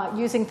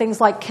 using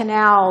things like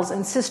canals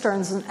and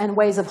cisterns and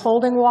ways of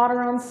holding water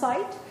on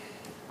site.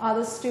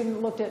 This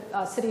student looked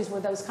at cities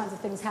where those kinds of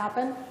things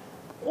happen.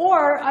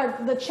 Or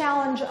the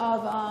challenge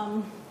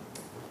of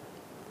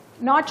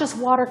not just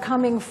water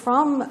coming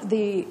from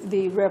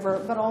the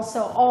river, but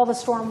also all the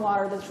storm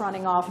water that's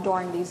running off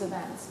during these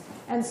events.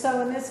 And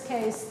so in this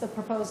case, the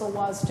proposal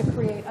was to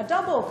create a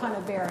double kind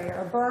of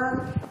barrier, a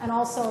berm, and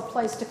also a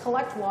place to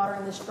collect water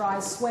in this dry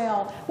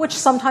swale, which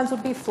sometimes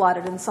would be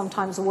flooded and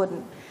sometimes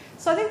wouldn't.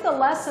 So I think the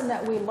lesson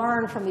that we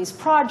learn from these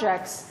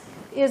projects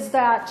is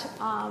that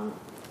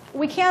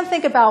we can't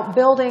think about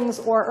buildings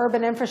or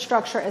urban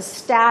infrastructure as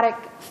static,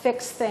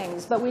 fixed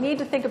things, but we need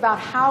to think about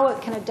how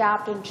it can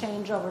adapt and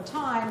change over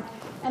time,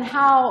 and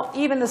how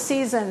even the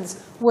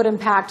seasons would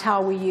impact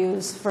how we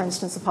use, for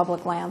instance, a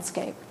public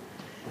landscape.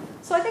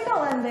 So I think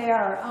I'll end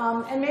there,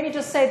 and maybe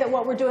just say that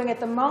what we're doing at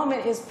the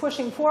moment is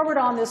pushing forward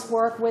on this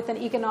work with an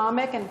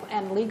economic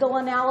and legal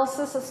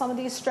analysis of some of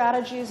these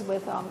strategies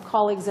with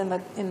colleagues in the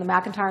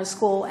McIntyre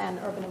School and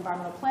Urban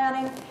Environmental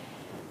Planning.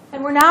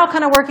 And we're now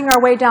kind of working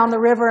our way down the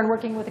river and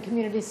working with a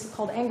community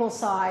called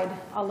Ingleside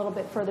a little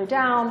bit further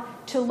down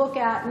to look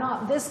at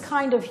not this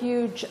kind of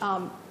huge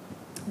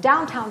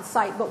downtown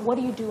site, but what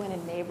do you do in a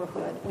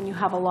neighborhood when you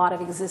have a lot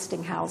of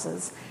existing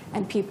houses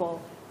and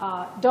people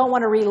don't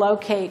want to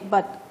relocate,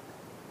 but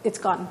it's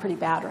gotten pretty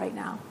bad right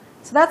now.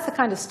 So that's the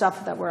kind of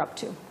stuff that we're up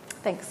to.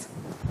 Thanks.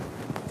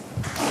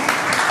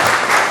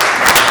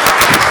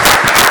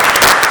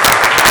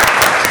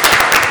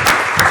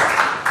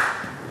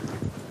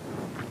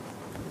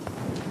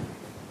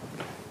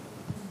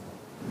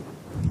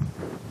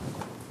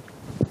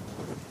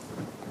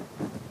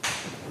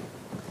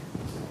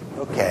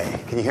 Okay,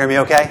 can you hear me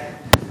okay?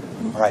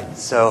 All right,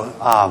 so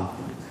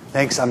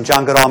thanks. I'm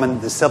John Goodallman,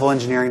 the Civil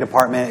Engineering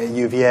Department at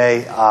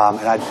UVA, and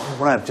I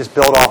want to just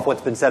build off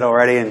what's been said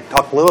already and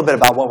talk a little bit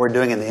about what we're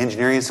doing in the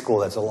engineering school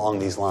that's along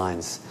these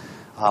lines.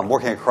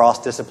 Working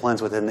across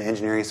disciplines within the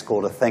engineering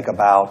school to think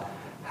about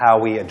how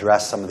we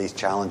address some of these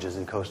challenges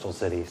in coastal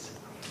cities.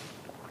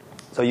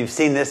 So you've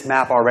seen this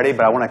map already,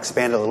 but I want to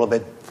expand it a little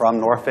bit from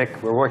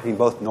Norfolk. We're working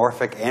both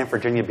Norfolk and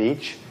Virginia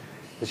Beach.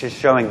 It's just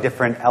showing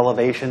different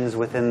elevations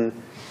within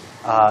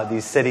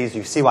these cities.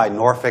 You see why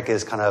Norfolk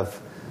is kind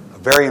of a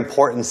very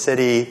important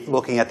city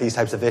looking at these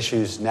types of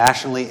issues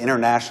nationally,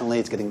 internationally.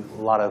 It's getting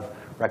a lot of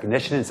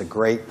recognition. It's a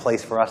great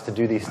place for us to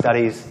do these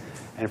studies,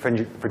 and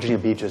Virginia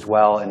Beach as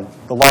well, and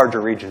the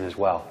larger region as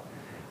well.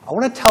 I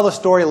want to tell the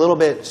story a little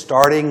bit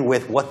starting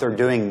with what they're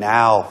doing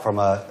now from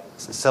a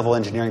civil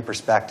engineering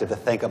perspective to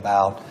think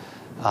about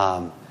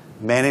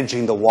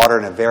managing the water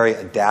in a very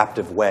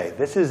adaptive way.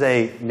 This is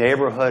a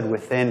neighborhood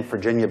within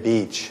Virginia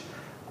Beach.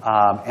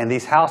 And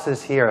these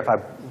houses here, if I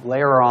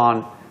layer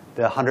on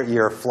the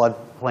 100-year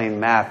floodplain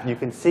map, you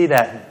can see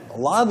that a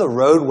lot of the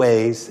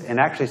roadways, and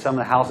actually some of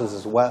the houses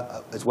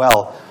as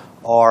well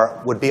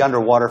would be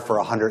underwater for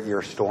a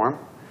 100-year storm.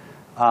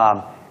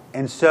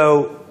 And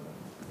so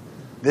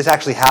this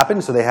actually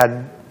happened. So they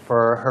had,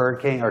 for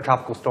hurricane or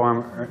tropical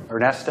storm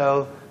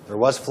Ernesto, there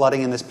was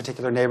flooding in this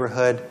particular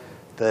neighborhood.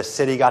 The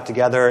city got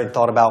together and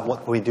thought about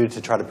what can we do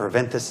to try to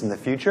prevent this in the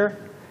future.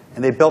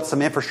 And they built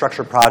some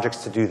infrastructure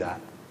projects to do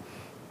that.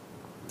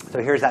 So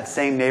here's that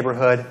same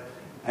neighborhood.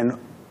 And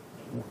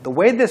the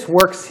way this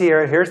works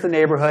here, here's the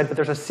neighborhood, but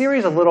there's a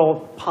series of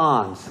little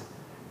ponds.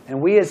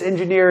 And we as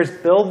engineers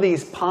build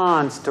these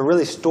ponds to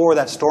really store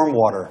that storm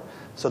water.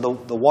 So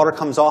the water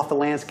comes off the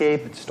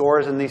landscape, it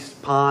stores in these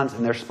ponds,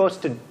 and they're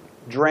supposed to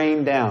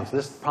drain down. So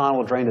this pond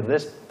will drain to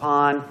this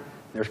pond.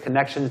 There's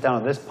connections down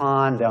to this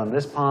pond,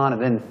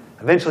 and then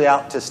eventually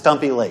out to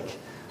Stumpy Lake.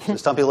 So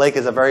Stumpy Lake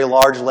is a very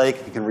large lake.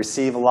 It can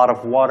receive a lot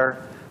of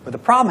water. But the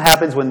problem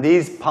happens when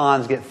these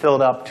ponds get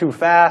filled up too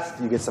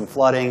fast, you get some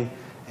flooding,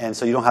 and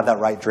so you don't have that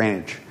right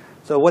drainage.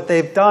 So what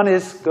they've done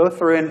is go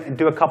through and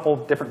do a couple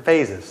different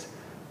phases.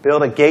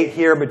 Build a gate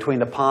here between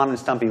the pond and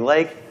Stumpy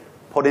Lake,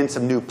 put in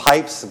some new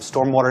pipes, some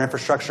stormwater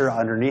infrastructure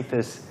underneath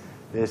this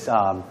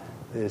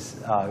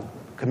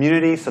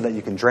community so that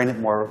you can drain it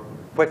more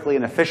quickly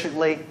and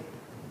efficiently,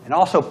 and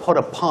also put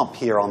a pump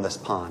here on this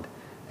pond.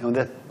 And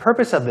the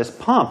purpose of this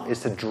pump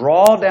is to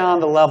draw down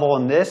the level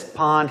in this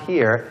pond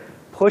here,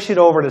 push it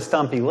over to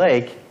Stumpy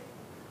Lake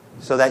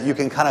so that you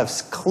can kind of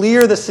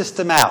clear the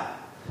system out.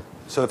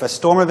 So if a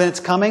storm event's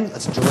coming,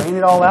 let's drain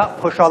it all out,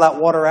 push all that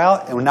water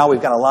out, and now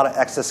we've got a lot of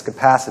excess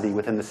capacity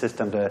within the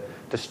system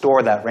to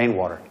store that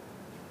rainwater.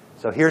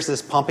 So here's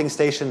this pumping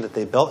station that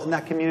they built in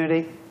that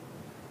community.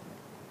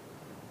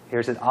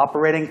 Here's it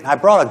operating. And I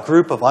brought a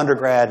group of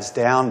undergrads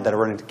down that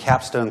are in a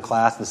capstone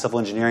class in civil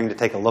engineering to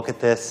take a look at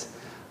this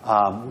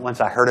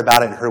once I heard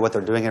about it and heard what they're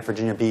doing at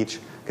Virginia Beach.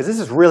 Because this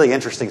is really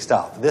interesting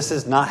stuff. This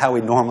is not how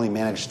we normally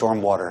manage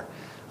stormwater.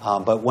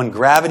 But when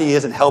gravity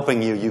isn't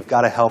helping you, you've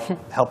got to help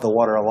the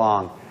water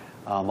along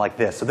like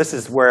this. So this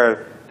is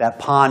where that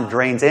pond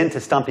drains into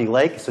Stumpy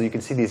Lake. So you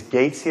can see these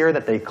gates here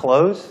that they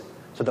close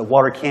so that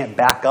water can't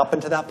back up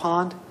into that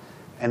pond.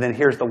 And then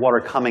here's the water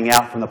coming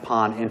out from the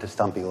pond into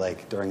Stumpy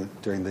Lake during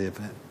the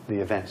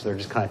event. So they're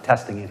just kind of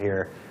testing it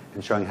here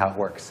and showing how it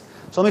works.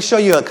 So let me show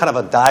you a kind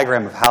of a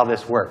diagram of how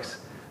this works.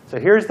 So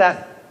here's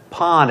that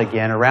pond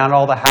again around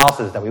all the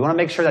houses that we want to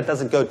make sure that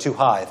doesn't go too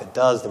high. If it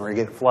does, then we're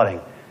going to get flooding.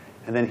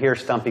 And then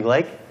here's Stumpy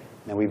Lake.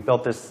 And we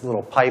built this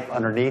little pipe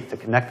underneath to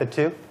connect the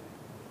two.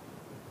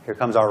 Here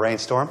comes our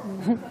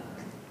rainstorm.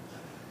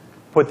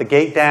 Put the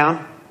gate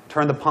down,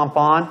 turn the pump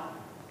on.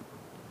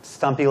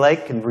 Stumpy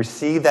Lake can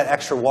receive that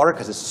extra water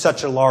because it's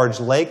such a large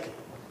lake.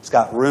 It's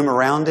got room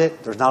around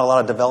it. There's not a lot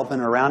of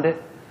development around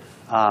it.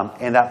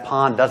 And that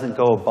pond doesn't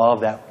go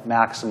above that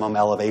maximum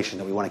elevation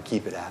that we want to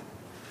keep it at.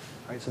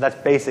 Right, so that's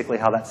basically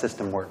how that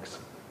system works.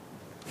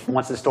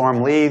 Once the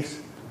storm leaves,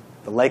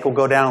 the lake will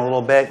go down a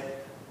little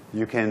bit.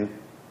 You can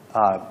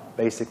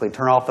basically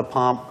turn off the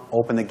pump,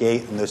 open the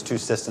gate, and those two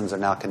systems are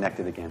now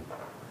connected again.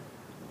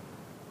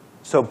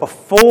 So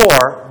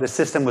before the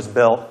system was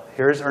built,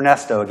 here's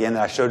Ernesto again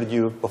that I showed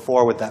you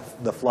before with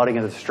the flooding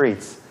of the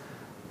streets.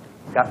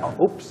 Got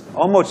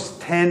almost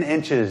 10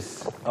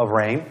 inches of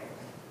rain.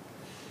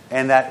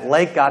 And that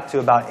lake got to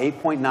about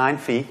 8.9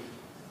 feet.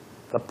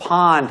 The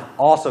pond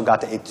also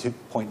got to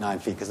 8.9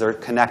 feet because they're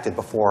connected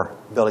before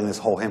building this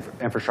whole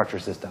infrastructure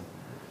system.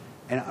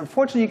 And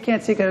unfortunately, you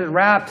can't see because it's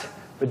wrapped,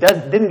 but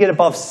didn't get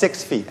above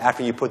 6 feet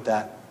after you put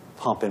that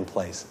pump in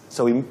place.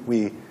 So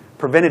we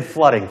prevented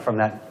flooding from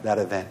that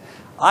event.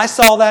 I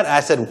saw that and I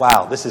said,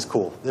 wow, this is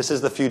cool. This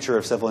is the future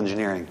of civil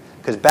engineering.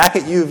 Because back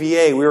at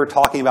UVA, we were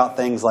talking about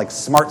things like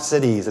smart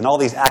cities and all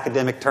these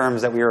academic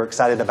terms that we were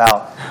excited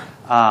about.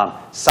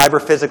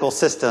 Cyber-physical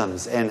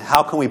systems and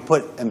how can we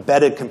put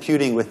embedded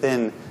computing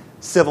within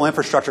civil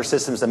infrastructure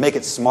systems to make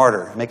it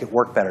smarter and make it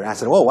work better. And I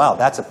said, oh, wow,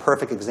 that's a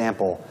perfect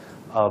example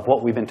of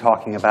what we've been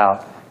talking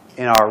about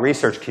in our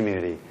research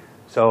community.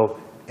 So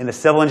in the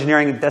civil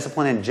engineering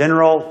discipline in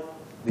general,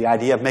 the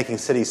idea of making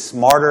cities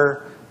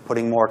smarter,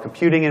 putting more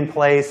computing in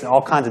place,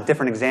 all kinds of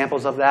different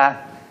examples of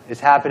that is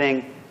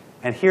happening.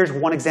 And here's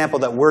one example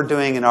that we're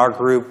doing in our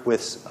group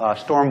with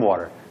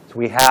stormwater. So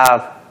we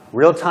have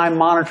real-time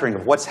monitoring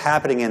of what's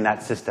happening in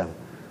that system.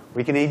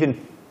 We can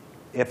even,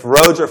 if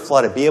roads are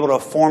flooded, be able to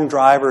inform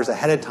drivers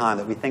ahead of time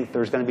that we think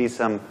there's going to be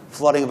some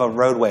flooding of a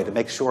roadway to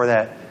make sure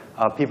that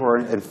people are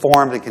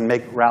informed and can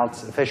make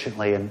routes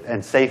efficiently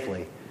and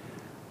safely.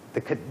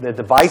 The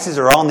devices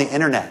are on the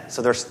internet,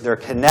 so they're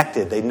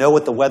connected. They know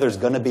what the weather's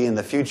going to be in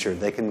the future.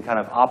 They can kind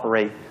of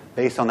operate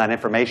based on that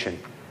information.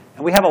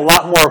 And we have a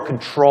lot more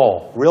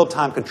control,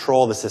 real-time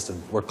control of the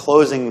system. We're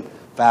closing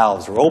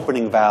valves, we're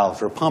opening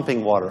valves, we're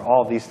pumping water.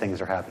 All of these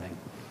things are happening.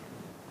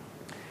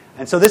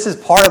 And so this is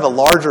part of a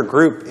larger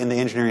group in the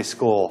engineering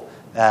school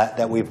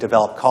that we've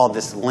developed called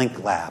this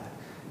Link Lab.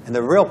 And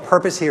the real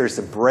purpose here is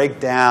to break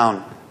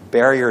down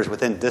barriers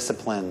within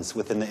disciplines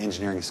within the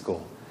engineering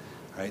school.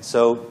 Right?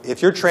 So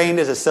if you're trained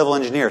as a civil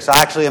engineer, so I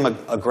actually am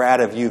a grad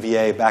of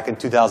UVA back in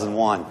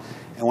 2001.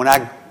 And when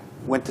I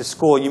went to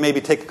school, you maybe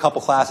take a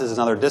couple classes in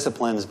other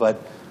disciplines,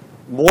 but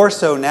more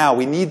so now,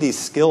 we need these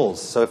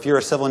skills. So if you're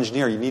a civil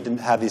engineer, you need to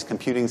have these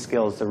computing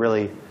skills to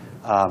really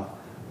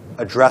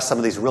address some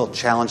of these real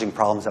challenging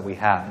problems that we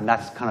have. And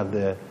that's kind of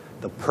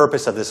the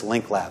purpose of this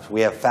Link Labs.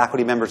 We have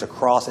faculty members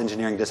across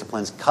engineering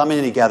disciplines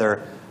coming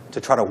together to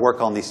try to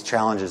work on these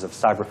challenges of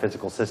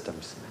cyber-physical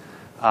systems.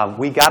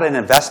 We got an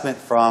investment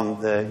from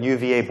the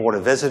UVA Board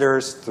of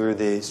Visitors through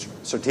the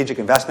Strategic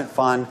Investment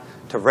Fund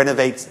to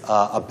renovate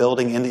a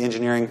building in the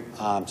engineering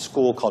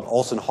school called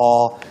Olson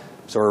Hall.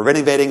 So we're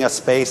renovating a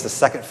space, the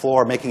second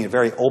floor, making it a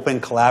very open,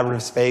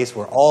 collaborative space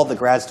where all the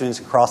grad students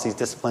across these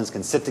disciplines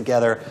can sit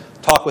together,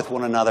 talk with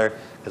one another.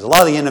 Because a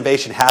lot of the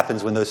innovation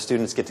happens when those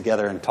students get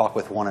together and talk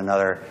with one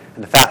another.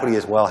 And the faculty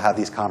as well have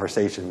these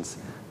conversations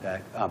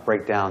that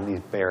break down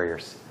these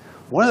barriers.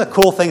 One of the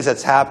cool things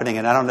that's happening,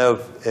 and I don't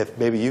know if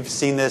maybe you've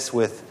seen this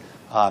with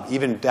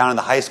even down in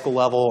the high school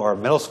level or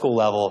middle school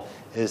level,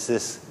 is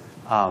this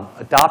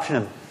adoption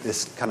of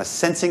this kind of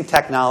sensing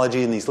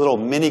technology in these little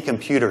mini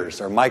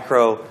computers or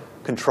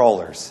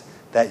microcontrollers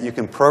that you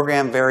can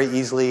program very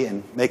easily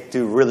and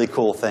do really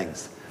cool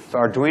things. So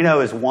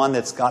Arduino is one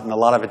that's gotten a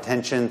lot of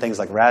attention, things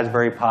like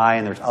Raspberry Pi,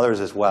 and there's others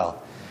as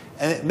well.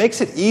 And it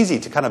makes it easy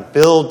to kind of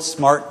build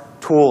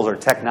smart tools or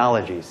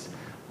technologies.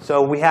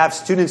 So we have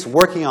students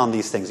working on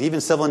these things,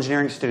 even civil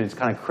engineering students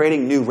kind of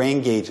creating new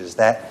rain gauges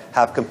that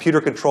have computer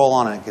control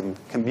on it and can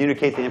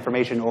communicate the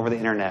information over the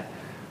internet.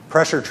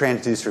 Pressure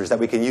transducers that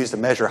we can use to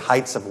measure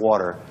heights of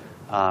water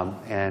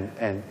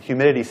and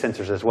humidity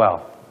sensors as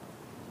well.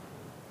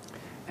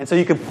 And so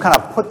you can kind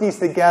of put these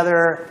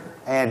together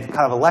and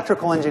kind of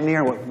electrical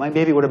engineer what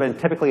maybe would have been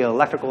typically an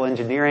electrical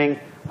engineering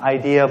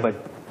idea, but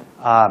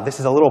This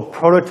is a little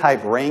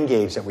prototype rain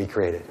gauge that we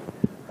created.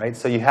 Right?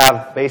 So you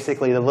have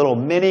basically the little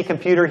mini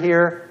computer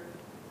here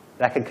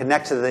that can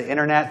connect to the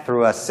internet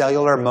through a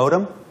cellular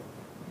modem.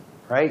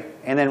 Right?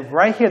 And then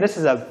right here, this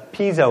is a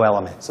piezo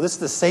element. So this is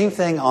the same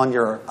thing on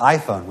your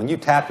iPhone. When you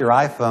tap your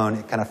iPhone,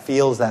 it kind of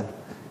feels that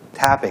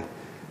tapping.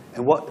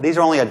 And these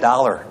are only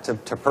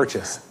 $1 to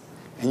purchase.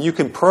 And you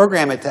can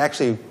program it to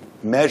actually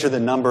measure the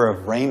number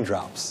of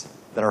raindrops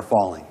that are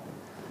falling.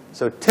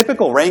 So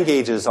typical rain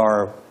gauges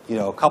are,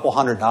 a couple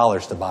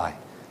 $100s to buy.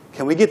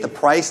 Can we get the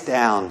price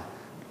down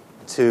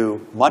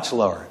to much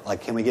lower?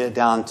 Like, can we get it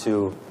down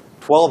to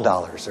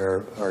 $12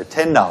 or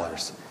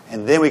 $10?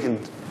 And then we can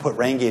put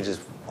rain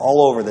gauges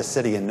all over the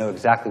city and know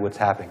exactly what's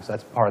happening. So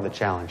that's part of the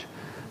challenge.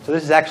 So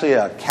this is actually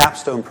a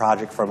capstone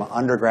project from an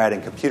undergrad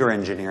in computer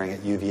engineering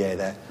at UVA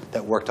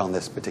that worked on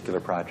this particular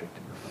project.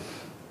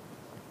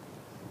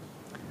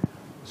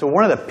 So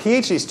one of the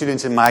PhD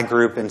students in my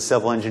group in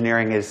civil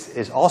engineering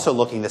is also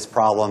looking at this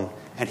problem.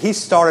 And he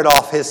started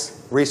off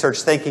his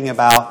research thinking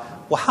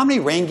about, well, how many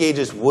rain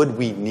gauges would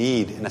we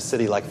need in a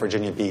city like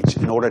Virginia Beach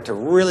in order to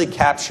really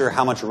capture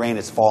how much rain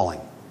is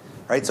falling?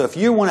 Right? So if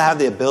you want to have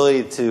the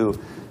ability to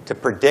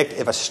predict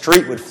if a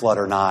street would flood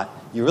or not,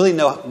 you really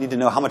need to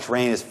know how much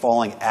rain is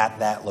falling at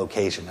that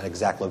location, that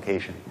exact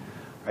location.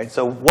 Right?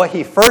 So what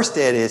he first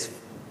did is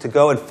to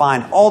go and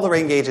find all the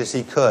rain gauges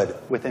he could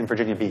within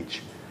Virginia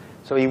Beach.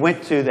 So he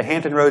went to the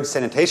Hampton Roads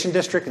Sanitation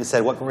District and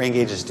said, what rain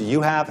gauges do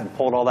you have? And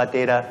pulled all that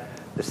data.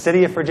 The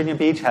city of Virginia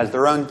Beach has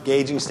their own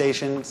gauging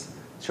stations,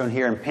 shown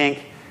here in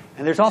pink.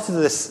 And there's also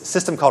this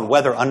system called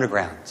Weather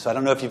Underground. So I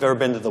don't know if you've ever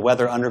been to the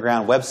Weather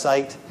Underground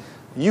website.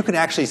 You can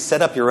actually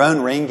set up your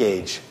own rain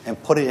gauge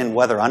and put it in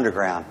Weather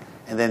Underground.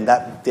 And then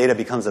that data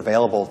becomes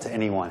available to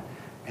anyone.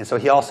 And so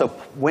he also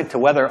went to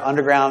Weather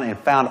Underground and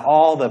found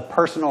all the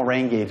personal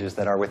rain gauges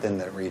that are within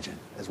the region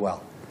as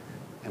well,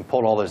 and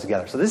pulled all those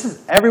together. So this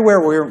is everywhere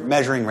we're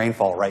measuring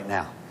rainfall right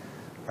now.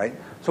 Right?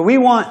 So we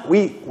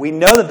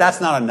know that that's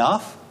not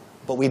enough,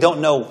 but we don't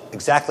know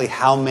exactly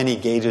how many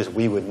gauges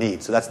we would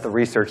need. So that's the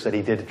research that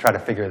he did to try to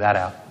figure that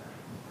out.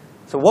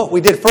 So what we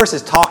did first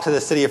is talk to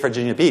the city of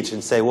Virginia Beach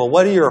and say, well,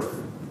 what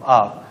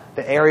are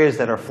the areas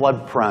that are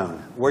flood prone?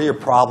 Where are your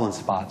problem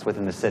spots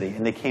within the city?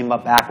 And they came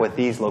back with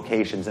these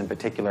locations in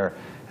particular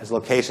as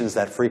locations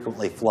that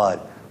frequently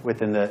flood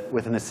within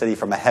the city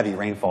from a heavy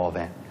rainfall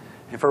event.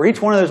 And for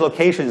each one of those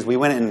locations, we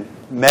went and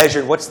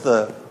measured what's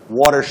the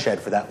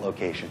watershed for that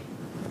location.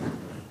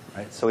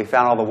 Right? So we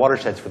found all the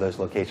watersheds for those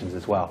locations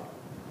as well.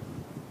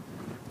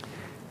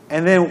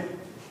 And then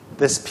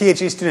this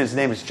PhD student's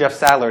name is Jeff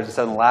Sadler, as I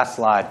said on the last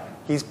slide.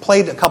 He's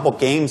played a couple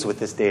games with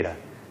this data.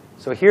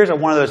 So here's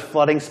one of those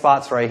flooding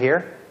spots right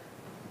here.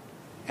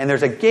 And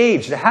there's a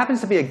gauge. There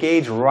happens to be a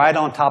gauge right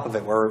on top of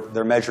it where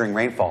they're measuring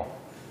rainfall.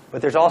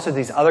 But there's also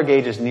these other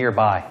gauges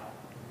nearby.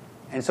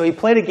 And so he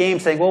played a game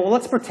saying, well,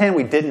 let's pretend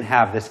we didn't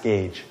have this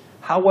gauge.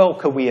 How well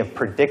could we have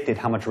predicted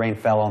how much rain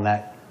fell on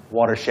that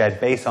watershed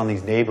based on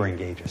these neighboring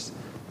gauges?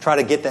 Try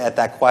to get at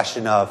that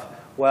question of,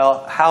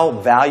 well, how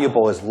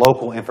valuable is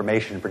local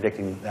information in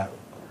predicting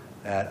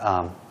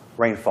that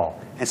rainfall?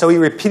 And so he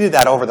repeated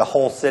that over the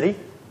whole city.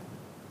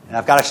 And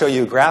I've got to show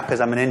you a graph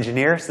because I'm an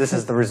engineer. So this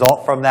is the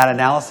result from that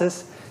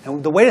analysis.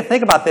 And the way to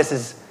think about this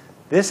is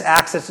this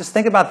axis, just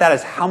think about that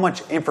as how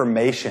much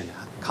information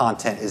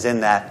content is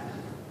in that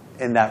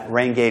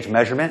rain gauge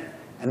measurement.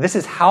 And this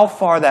is how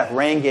far that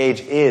rain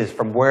gauge is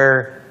from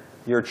where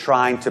you're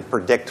trying to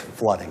predict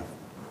flooding.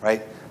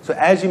 Right? So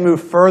as you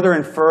move further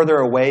and further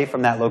away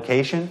from that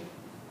location,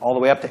 all the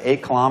way up to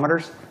 8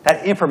 kilometers,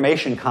 that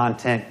information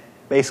content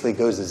basically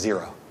goes to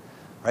 0.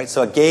 Right?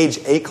 So a gauge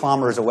 8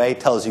 kilometers away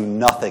tells you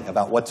nothing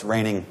about what's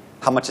raining,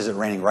 how much is it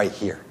raining right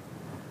here.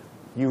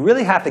 You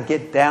really have to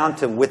get down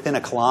to within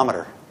a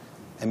kilometer,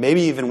 and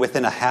maybe even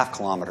within a half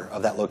kilometer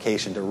of that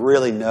location to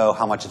really know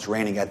how much it's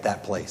raining at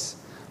that place.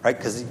 Right?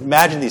 Because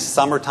imagine these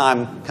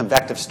summertime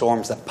convective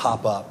storms that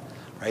pop up,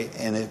 right?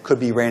 And it could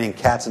be raining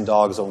cats and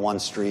dogs on one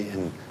street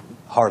and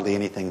hardly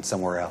anything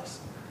somewhere else.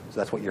 So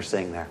that's what you're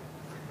seeing there.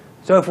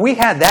 So if we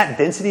had that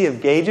density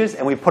of gauges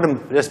and we put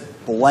them, just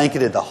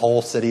blanketed the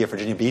whole city of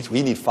Virginia Beach,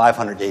 we need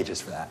 500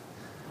 gauges for that,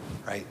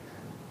 right?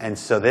 And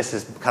so this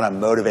is kind of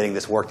motivating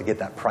this work to get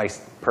that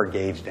price per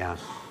gauge down.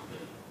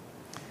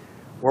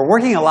 We're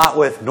working a lot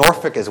with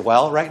Norfolk as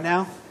well right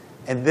now.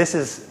 And this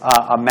is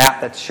a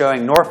map that's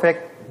showing Norfolk.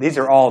 These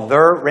are all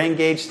their rain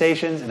gauge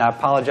stations. And I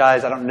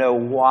apologize, I don't know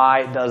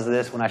why it does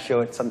this when I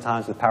show it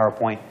sometimes with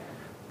PowerPoint.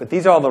 But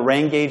these are all the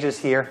rain gauges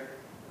here.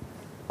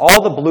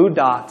 All the blue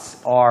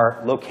dots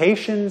are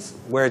locations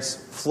where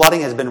flooding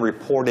has been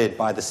reported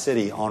by the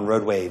city on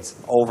roadways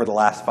over the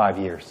last 5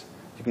 years.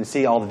 You can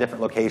see all the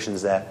different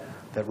locations that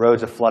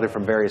roads have flooded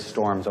from various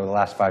storms over the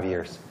last 5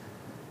 years.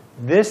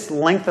 This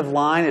length of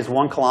line is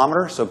 1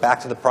 kilometer. So back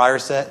to the prior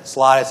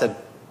slide, I said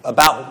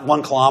about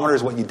 1 kilometer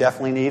is what you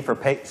definitely need for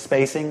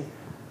spacing.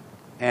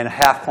 And a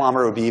half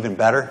kilometer would be even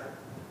better.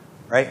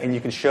 Right? And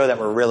you can show that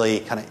we're really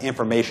kind of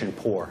information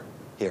poor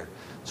here.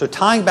 So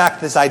tying back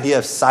to this idea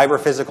of cyber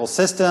physical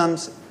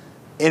systems,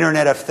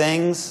 Internet of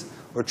Things,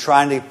 we're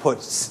trying to put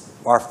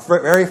our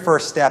very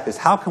first step is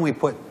how can we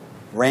put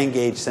rain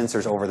gauge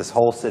sensors over this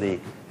whole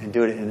city and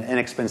do it in an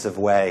inexpensive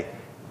way.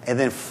 And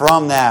then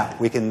from that,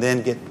 we can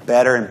then get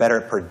better and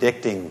better at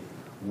predicting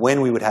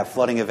when we would have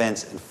flooding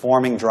events,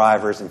 informing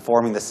drivers,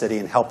 informing the city,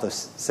 and help the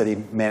city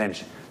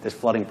manage this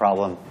flooding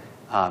problem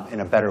in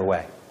a better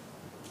way.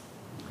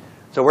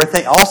 So we're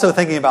also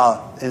thinking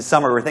about, in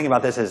summary, we're thinking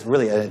about this as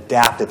really an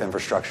adaptive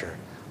infrastructure.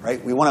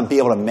 Right? We want to be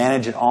able to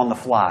manage it on the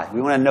fly.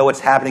 We want to know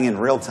what's happening in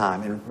real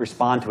time and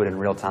respond to it in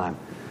real time.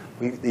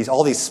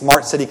 All these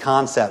smart city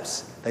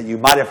concepts that you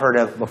might have heard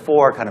of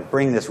before kind of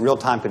bring this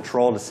real-time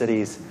control to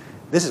cities.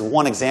 This is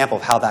one example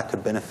of how that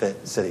could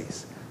benefit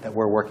cities that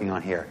we're working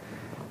on here.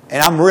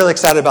 And I'm really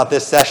excited about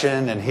this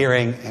session and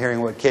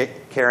hearing what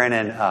Karen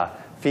and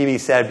Phoebe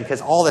said,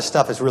 because all this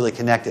stuff is really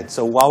connected.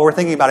 So while we're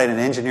thinking about it in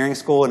engineering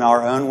school in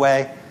our own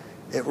way,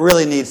 it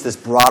really needs this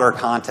broader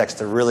context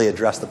to really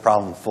address the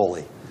problem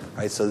fully.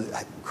 Right? So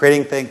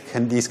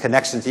creating these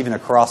connections even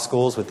across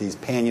schools with these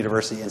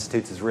pan-university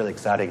institutes is a really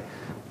exciting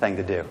thing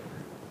to do.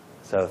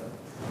 So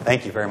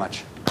thank you very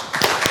much.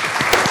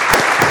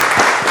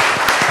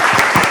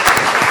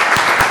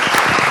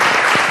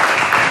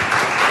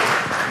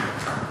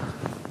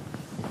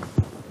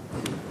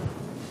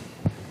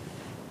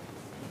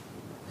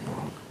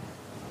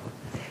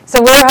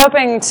 So we're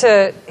hoping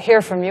to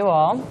hear from you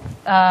all.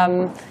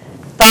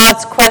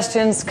 Thoughts,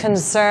 questions,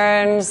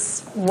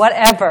 concerns,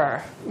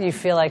 whatever you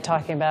feel like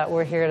talking about,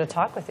 we're here to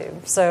talk with you.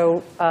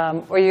 So,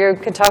 or you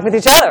could talk with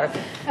each other.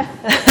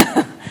 That's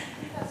a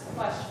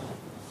question.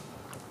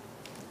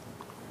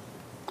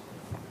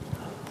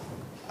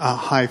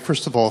 Hi.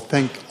 First of all,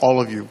 thank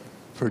all of you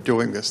for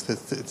doing this.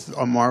 It's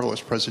a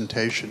marvelous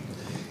presentation.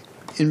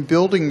 In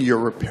building your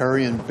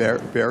riparian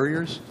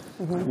barriers,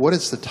 what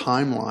is the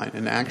timeline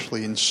in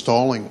actually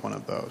installing one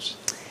of those?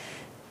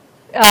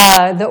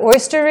 The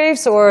oyster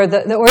reefs, or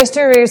the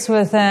oyster reefs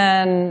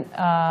within,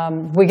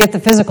 we get the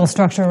physical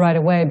structure right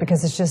away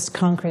because it's just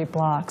concrete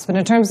blocks. But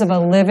in terms of a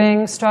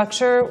living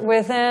structure,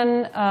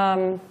 within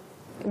a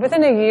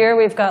year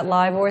we've got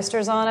live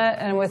oysters on it,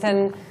 and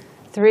within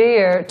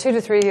 2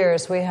 to 3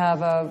 years we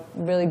have a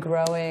really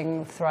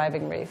growing,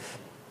 thriving reef.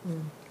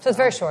 So it's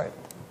very short.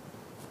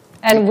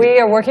 And we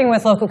are working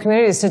with local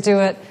communities to do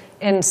it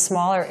in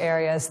smaller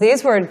areas.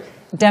 These were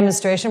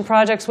demonstration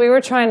projects. We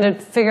were trying to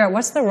figure out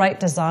what's the right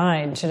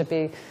design. Should it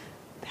be,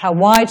 how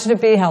wide should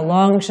it be? How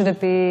long should it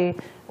be?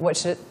 What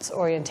should its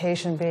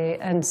orientation be?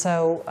 And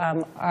so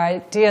our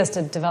idea is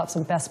to develop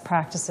some best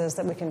practices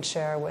that we can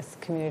share with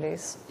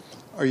communities.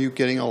 Are you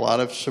getting a lot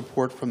of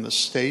support from the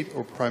state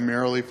or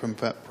primarily from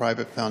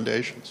private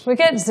foundations? We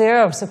get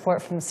zero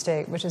support from the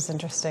state, which is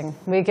interesting.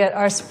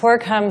 Our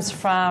support comes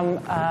from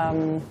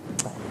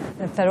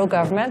the federal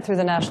government through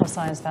the National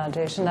Science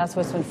Foundation. That's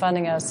what's been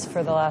funding us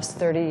for the last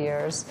 30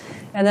 years.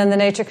 And then the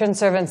Nature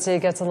Conservancy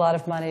gets a lot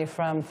of money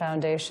from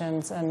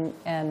foundations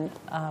and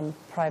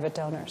private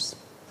donors.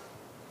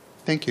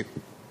 Thank you.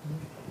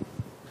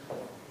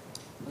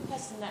 Who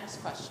has the next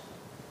question?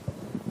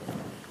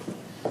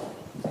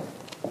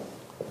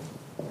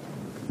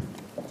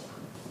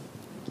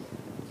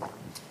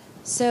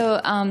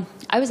 So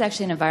I was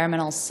actually an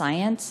environmental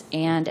science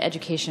and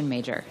education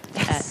major.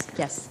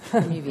 Yes,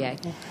 from UVA.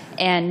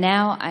 And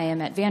now I am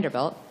at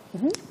Vanderbilt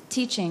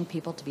teaching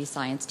people to be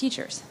science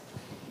teachers.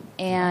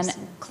 And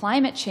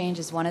climate change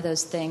is one of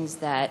those things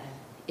that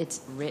it's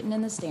written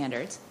in the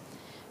standards,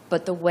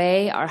 but the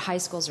way our high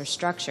schools are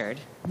structured,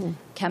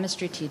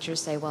 chemistry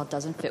teachers say, well, it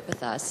doesn't fit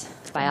with us.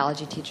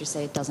 Biology teachers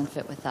say it doesn't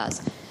fit with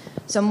us.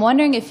 So I'm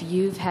wondering if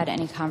you've had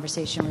any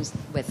conversations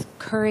with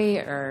Curry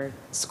or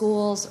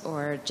schools,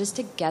 or just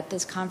to get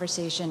this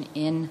conversation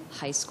in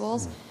high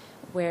schools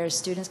where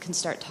students can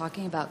start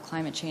talking about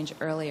climate change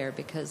earlier,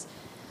 because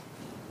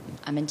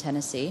I'm in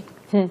Tennessee,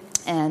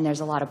 and there's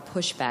a lot of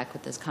pushback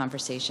with this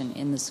conversation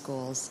in the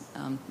schools,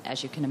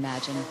 as you can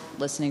imagine,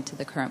 listening to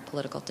the current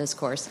political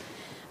discourse.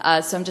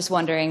 So I'm just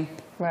wondering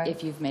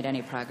if you've made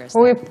any progress.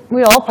 Well,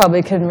 we all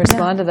probably can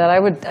respond to that.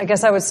 I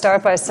guess I would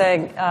start by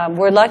saying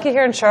we're lucky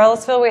here in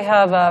Charlottesville. We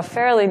have a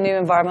fairly new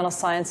Environmental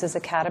Sciences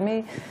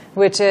Academy,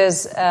 which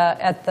is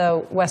at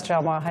the Western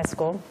Albemarle High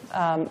School.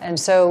 And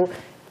so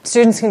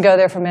students can go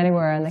there from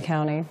anywhere in the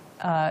county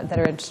that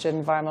are interested in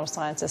environmental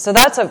sciences. So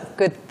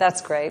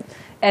that's great.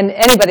 And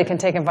anybody can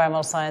take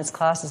environmental science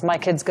classes. My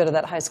kids go to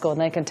that high school, and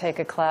they can take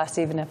a class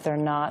even if they're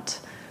not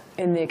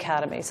in the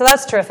academy. So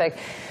that's terrific.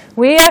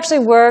 We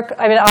actually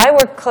I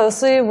work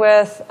closely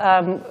with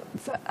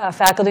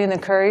faculty in the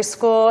Curry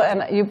School,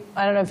 and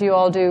I don't know if you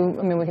all do,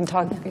 we can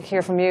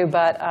hear from you,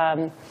 but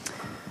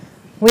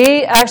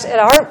we actually,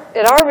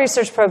 at our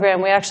research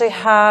program, we actually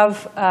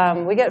have,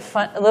 we get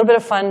a little bit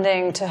of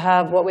funding to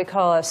have what we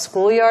call a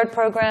schoolyard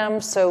program.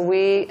 So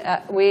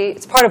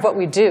it's part of what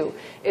we do,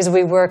 is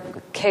we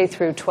work K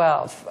through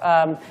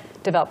 12.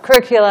 Develop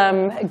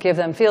curriculum, give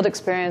them field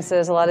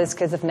experiences. A lot of these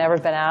kids have never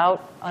been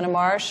out on a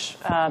marsh.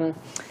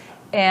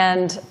 We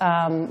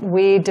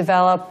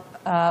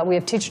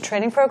have teacher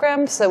training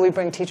programs, so we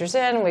bring teachers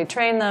in, we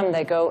train them,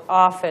 they go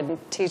off and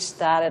teach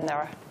that in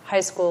their high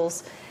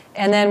schools.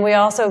 And then we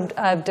also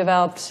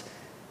developed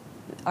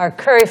our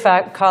Curry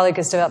colleague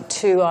has developed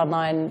 2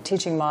 online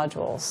teaching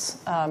modules.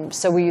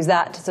 So we use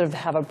that to sort of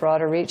have a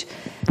broader reach.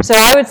 So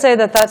I would say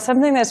that that's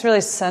something that's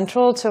really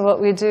central to what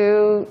we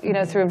do,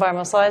 through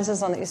environmental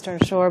sciences on the Eastern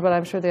Shore, but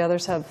I'm sure the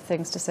others have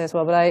things to say as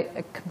well. But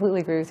I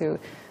completely agree with you.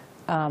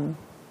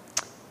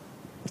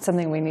 It's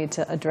something we need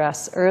to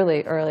address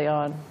early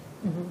on.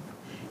 Mm-hmm.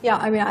 Yeah,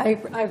 I mean,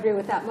 I agree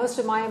with that. Most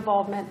of my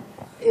involvement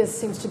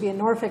seems to be in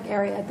Norfolk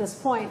area at this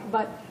point,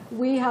 but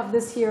we have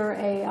this year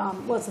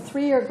it's a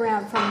 3-year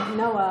grant from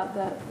NOAA,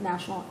 the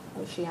National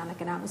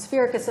Oceanic and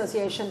Atmospheric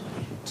Association,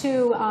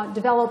 to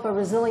develop a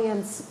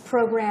resilience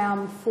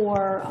program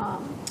for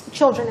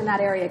children in that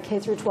area, K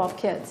through 12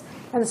 kids.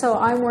 And so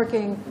I'm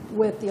working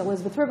with the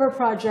Elizabeth River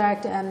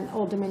Project and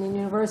Old Dominion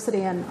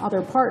University and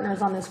other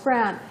partners on this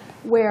grant,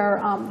 where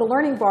the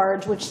Learning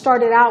Barge, which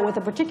started out with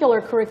a particular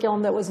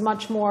curriculum that was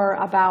much more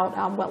about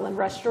wetland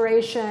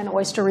restoration,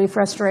 oyster reef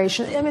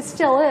restoration, and it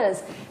still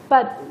is,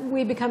 but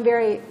we become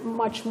very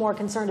much more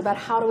concerned about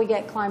how do we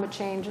get climate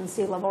change and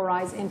sea level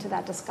rise into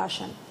that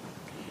discussion.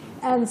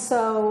 And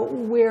so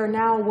we're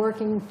now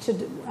working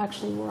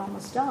actually we're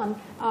almost done,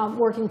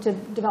 working to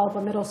develop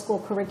a middle school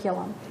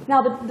curriculum.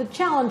 Now the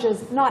challenge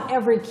is not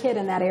every kid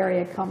in that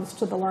area comes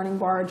to the Learning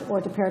Barge or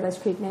to Paradise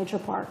Creek Nature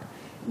Park.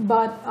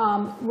 But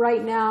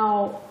right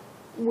now,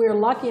 we're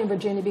lucky in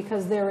Virginia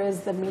because there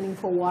is the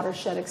meaningful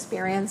watershed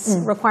experience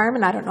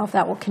requirement. I don't know if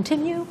that will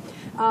continue,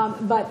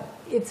 but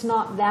it's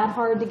not that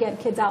hard to get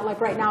kids out. Like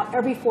right now,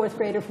 every 4th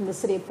grader from the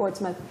city of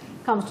Portsmouth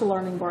comes to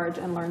Learning Barge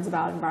and learns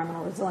about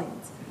environmental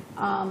resilience.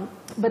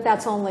 But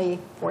that's only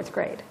 4th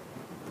grade.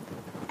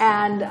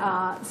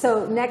 And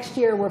so next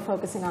year, we're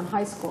focusing on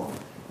high school.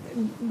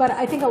 But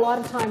I think a lot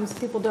of times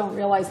people don't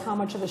realize how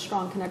much of a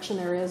strong connection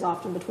there is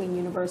often between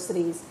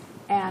universities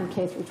and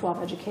K through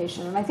 12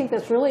 education. And I think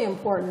that's really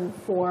important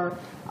for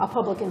a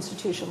public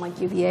institution like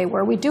UVA,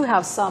 where we do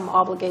have some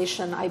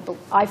obligation,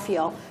 I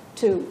feel,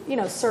 to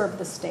serve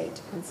the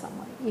state in some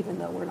way, even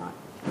though we're not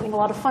getting a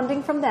lot of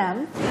funding from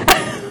them.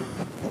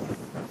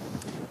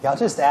 Yeah, I'll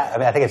just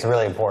add, I think it's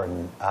really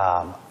important.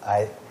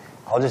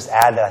 I'll just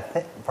add that I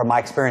think, from my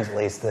experience at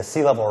least, the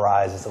sea level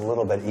rise is a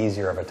little bit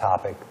easier of a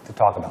topic to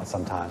talk about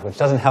sometimes, which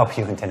doesn't help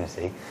you in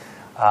Tennessee.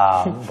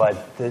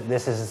 But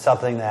this is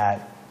something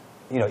that,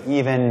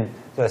 even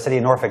the city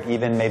of Norfolk,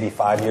 even maybe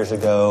 5 years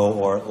ago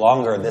or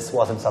longer, this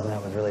wasn't something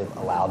that was really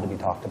allowed to be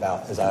talked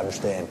about, as I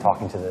understand,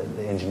 talking to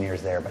the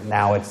engineers there. But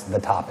now it's the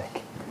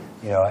topic,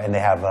 and they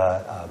have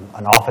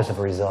an Office of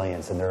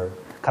Resilience, and they're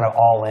kind of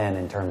all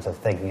in terms of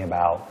thinking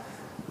about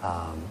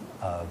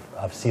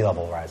of sea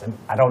level rise. And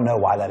I don't know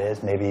why that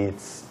is. Maybe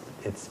it's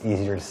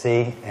easier to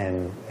see,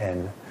 and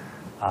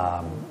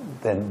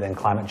than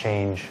climate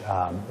change.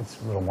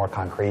 It's a little more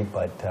concrete,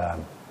 but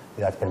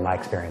that's been my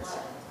experience.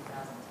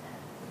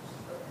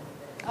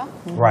 Oh.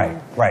 Right.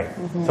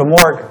 Mm-hmm. So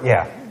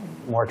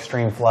more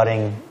extreme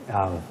flooding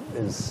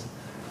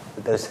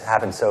those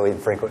happen so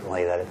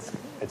infrequently that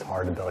it's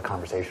hard to build a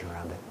conversation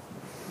around it.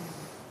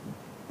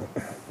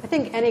 I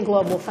think any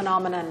global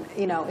phenomenon,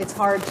 it's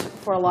hard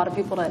for a lot of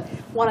people to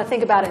want to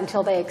think about it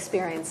until they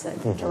experience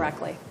it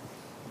directly,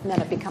 and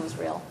then it becomes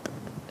real.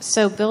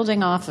 So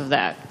building off of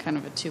that, kind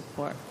of a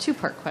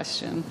two-part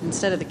question,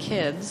 instead of the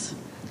kids,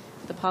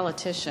 the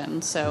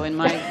politicians. So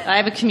I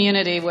have a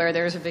community where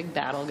there's a big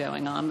battle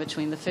going on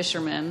between the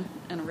fishermen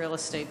and a real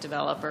estate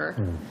developer,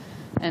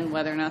 and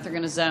whether or not they're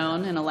going to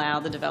zone and allow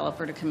the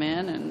developer to come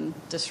in and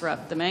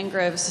disrupt the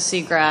mangroves, the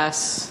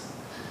seagrass.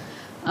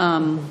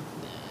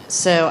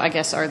 So I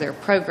guess, are there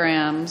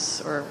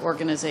programs or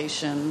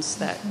organizations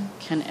that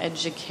can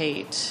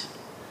educate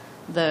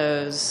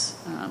those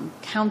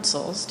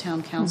councils,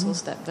 town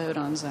councils that vote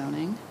on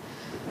zoning?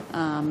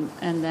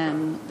 And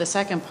then the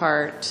second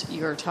part,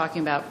 you're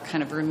talking about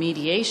kind of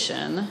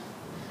remediation,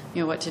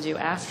 what to do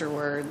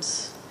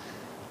afterwards.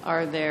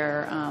 Are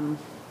there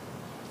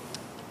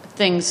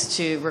things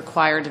to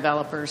require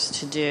developers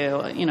to do?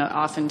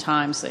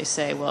 Oftentimes they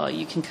say, well,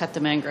 you can cut the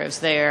mangroves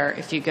there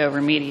if you go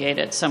remediate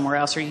it somewhere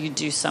else, or you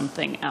do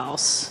something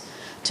else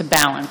to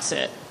balance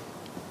it.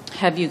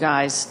 Have you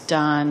guys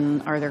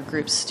done, are there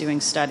groups doing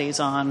studies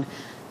on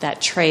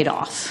that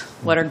trade-off?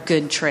 What are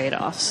good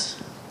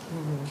trade-offs?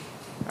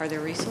 Are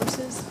there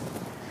resources?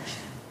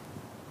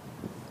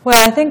 Well,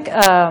 I think,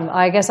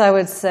 I guess I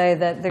would say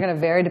that they're going to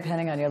vary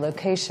depending on your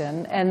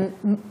location, and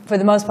for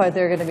the most part,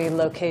 they're going to be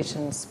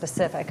location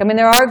specific. I mean,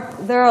 there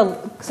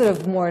are sort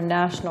of more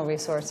national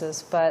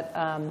resources, but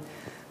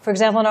for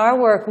example, in our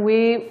work,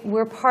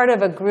 we're part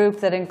of a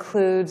group that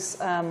includes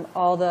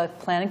all the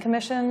planning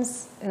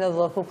commissions, the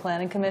local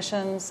planning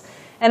commissions,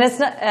 and it's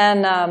not,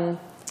 and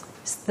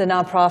the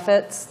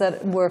nonprofits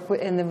that work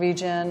in the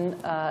region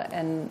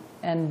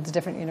and the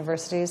different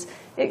universities.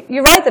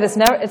 You're right that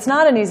it's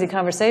not an easy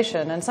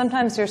conversation, and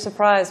sometimes you're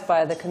surprised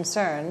by the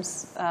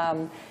concerns.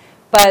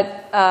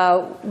 But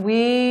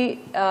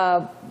we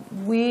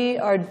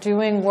are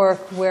doing work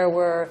where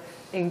we're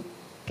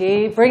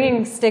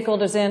bringing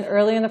stakeholders in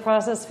early in the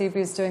process. Phoebe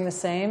is doing the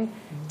same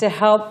to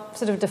help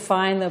sort of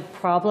define the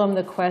problem,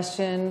 the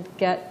question,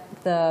 get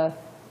the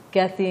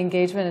get the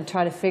engagement and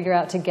try to figure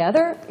out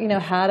together,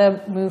 how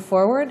to move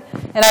forward.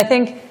 And I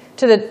think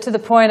to the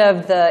point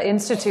of the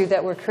institute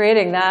that we're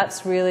creating,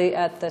 that's really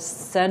at the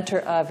center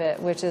of it,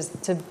 which is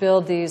to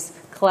build these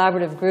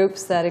collaborative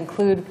groups that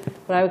include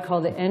what I would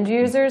call the end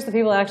users, the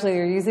people actually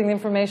are using the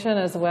information,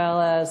 as well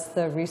as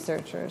the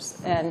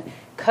researchers, and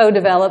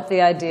co-develop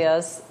the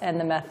ideas and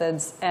the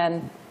methods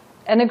and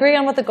agree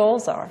on what the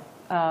goals are.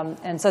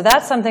 And so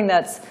that's something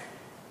that's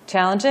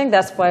challenging.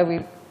 That's why we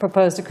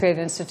propose to create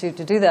an institute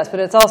to do this. But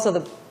it's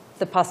also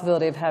the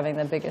possibility of having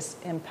the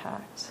biggest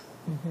impact.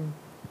 Mm-hmm.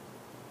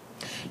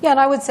 Yeah, and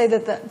I would say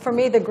that for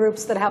me, the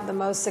groups that have the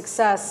most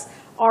success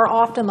are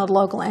often the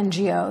local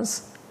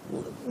NGOs,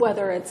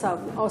 whether it's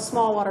a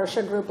small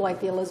watershed group like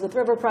the Elizabeth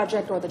River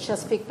Project or the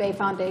Chesapeake Bay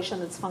Foundation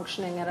that's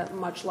functioning at a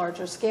much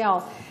larger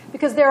scale,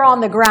 because they're on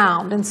the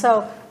ground. And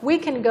so we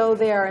can go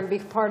there and be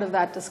part of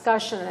that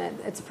discussion, and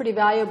it's pretty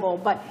valuable.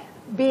 But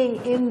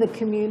being in the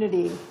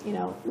community,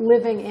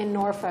 living in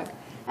Norfolk.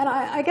 And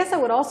I guess I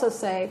would also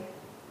say,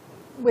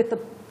 with the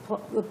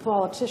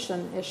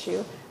politician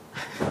issue,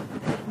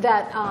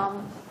 that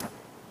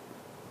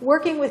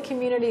working with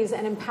communities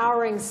and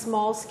empowering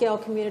small-scale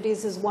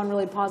communities is one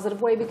really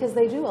positive way, because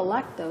they do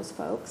elect those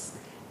folks.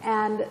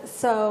 And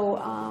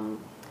so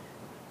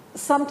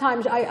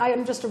sometimes I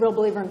am just a real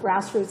believer in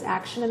grassroots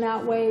action in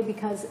that way,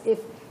 because if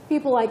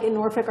people like in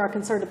Norfolk are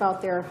concerned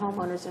about their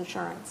homeowners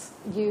insurance,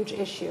 huge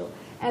issue.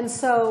 And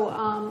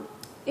so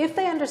if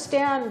they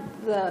understand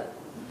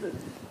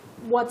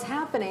what's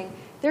happening,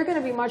 they're going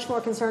to be much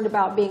more concerned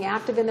about being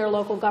active in their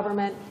local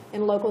government,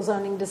 in local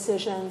zoning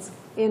decisions,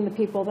 in the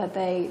people that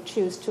they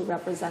choose to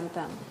represent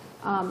them.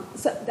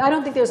 So I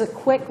don't think there's a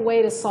quick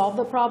way to solve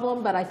the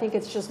problem, but I think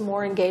it's just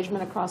more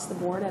engagement across the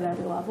board at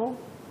every level,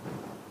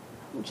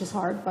 which is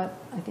hard, but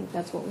I think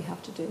that's what we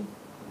have to do.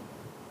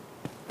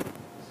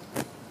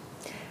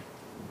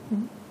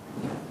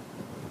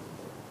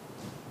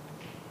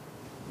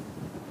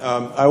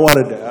 I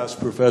wanted to ask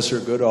Professor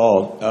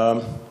Goodall,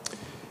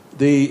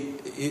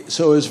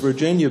 so is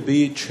Virginia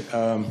Beach,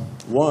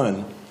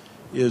 one,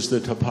 is the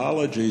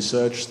topology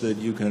such that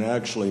you can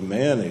actually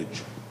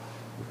manage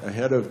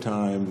ahead of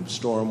time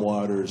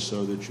stormwater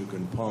so that you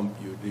can pump?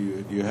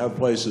 Do you have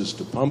places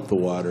to pump the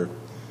water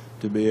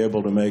to be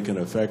able to make an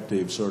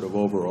effective sort of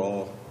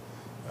overall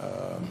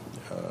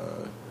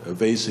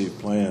evasive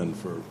plan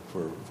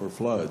for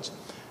floods?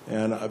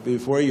 And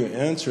before you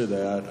answer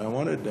that, I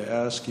wanted to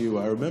ask you,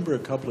 I remember a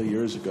couple of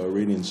years ago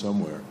reading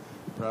somewhere,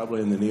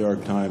 probably in the New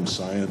York Times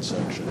science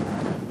section,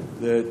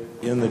 that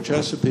in the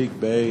Chesapeake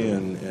Bay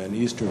and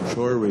Eastern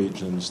Shore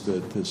regions,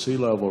 that the sea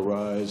level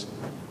rise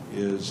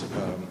is,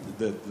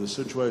 that the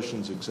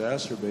situation's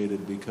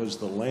exacerbated because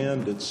the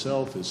land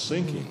itself is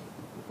sinking.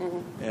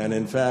 Mm-hmm. And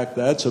in fact,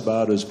 that's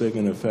about as big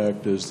an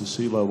effect as the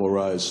sea level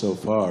rise so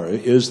far.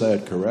 Is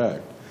that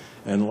correct?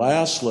 And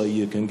lastly,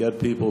 you can get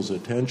people's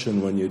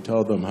attention when you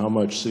tell them how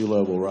much sea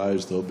level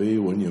rise there'll be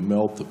when you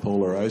melt the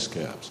polar ice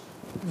caps.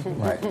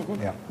 Right,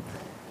 yeah.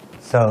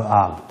 So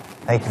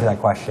thank you for that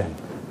question.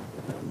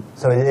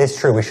 So it is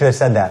true, we should have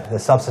said that. The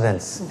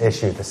subsidence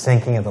issue, the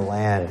sinking of the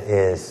land,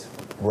 is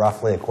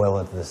roughly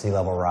equivalent to the sea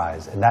level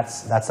rise. And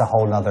that's a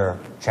whole other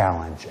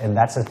challenge. And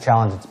that's a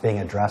challenge that's being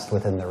addressed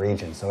within the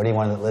region. So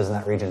anyone that lives in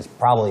that region has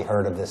probably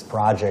heard of this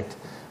project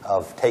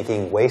of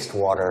taking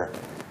wastewater,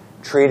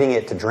 treating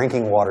it to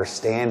drinking water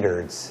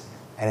standards,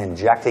 and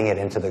injecting it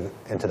into the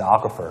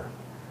aquifer.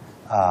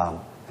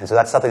 And so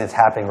that's something that's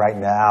happening right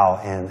now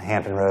in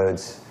Hampton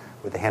Roads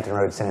with the Hampton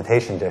Roads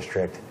Sanitation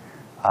District.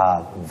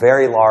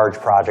 Very large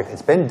project.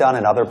 It's been done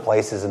in other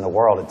places in the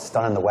world. It's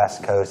done in the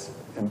West Coast.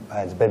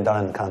 It's been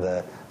done in kind of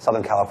the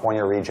Southern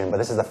California region, but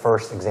this is the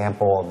first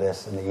example of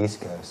this in the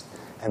East Coast.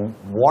 And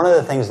one of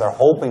the things they're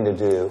hoping to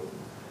do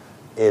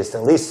is to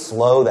at least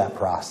slow that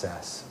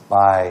process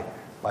by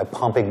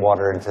pumping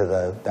water into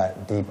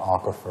that deep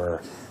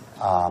aquifer,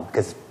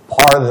 because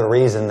part of the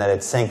reason that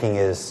it's sinking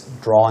is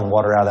drawing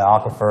water out of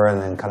the aquifer and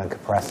then kind of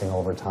compressing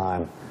over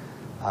time.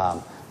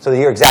 So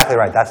you're exactly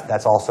right.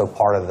 That's also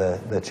part of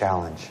the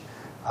challenge.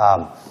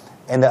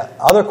 And the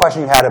other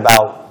question you had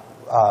about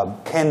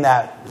can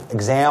that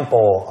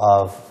example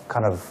of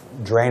kind of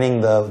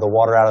draining the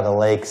water out of the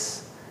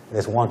lakes in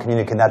this one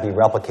community, can that be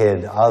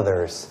replicated to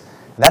others?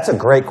 That's a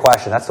great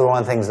question. That's one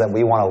of the things that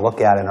we want to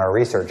look at in our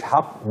research.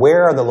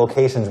 Where are the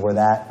locations where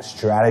that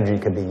strategy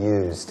could be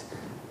used,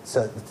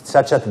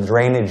 such that the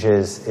drainage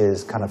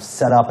is kind of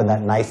set up in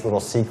that nice little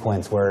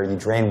sequence where you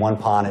drain one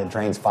pond, it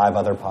drains 5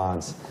 other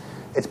ponds.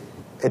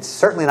 It's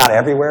certainly not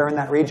everywhere in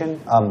that region.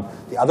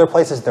 The other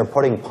places they're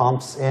putting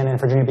pumps in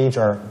Virginia Beach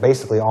are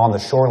basically on the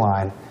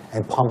shoreline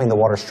and pumping the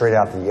water straight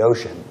out to the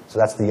ocean. So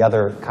that's the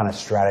other kind of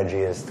strategy,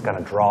 is to kind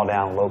of draw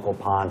down local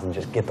ponds and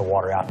just get the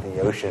water out to the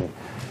ocean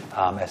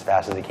as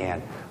fast as you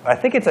can. But I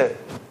think it's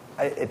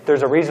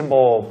a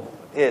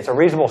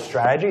reasonable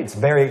strategy. It's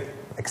very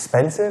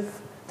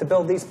expensive to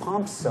build these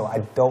pumps, so I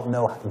don't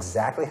know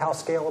exactly how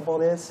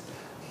scalable it is.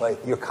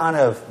 But you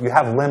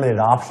have limited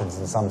options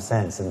in some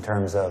sense in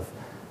terms of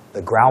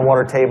the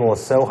groundwater table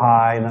is so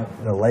high, and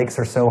the lakes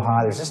are so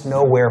high. There's just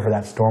nowhere for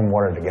that storm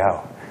water to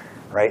go.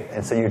 right?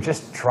 And so you're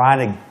just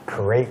trying to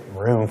create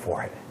room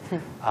for it.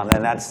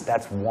 And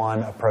that's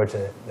one approach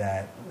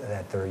that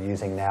they're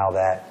using now.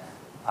 That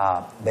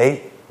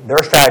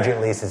their strategy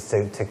at least is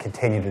to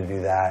continue to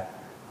do that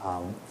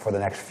for the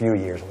next few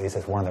years. At least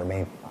it's one of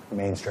their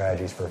main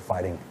strategies for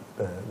fighting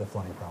the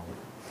flooding problem.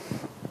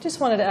 Just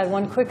wanted to add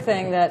one quick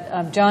thing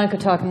that John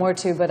could talk more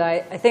to, but I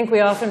think we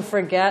often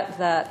forget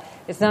that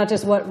it's not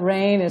just what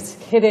rain is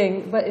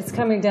hitting, but it's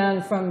coming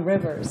down from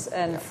rivers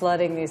and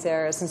flooding these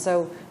areas. And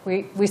so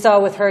we saw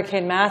with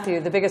Hurricane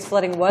Matthew, the biggest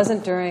flooding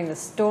wasn't during the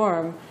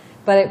storm,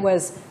 but it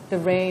was the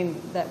rain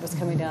that was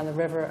coming down the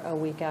river a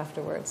week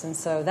afterwards. And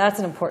so that's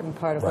an important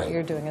part of what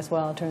you're doing as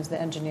well in terms of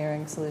the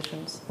engineering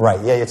solutions.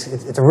 Right, yeah,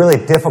 it's a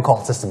really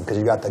difficult system because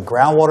you've got the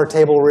groundwater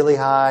table really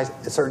high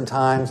at certain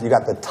times. You've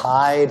got the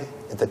tide.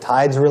 If the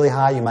tide's really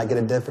high, you might get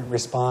a different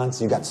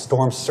response. You've got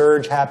storm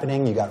surge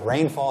happening. You've got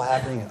rainfall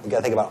happening. You've got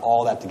to think about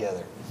all that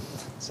together.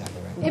 Exactly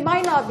right. It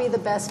might not be the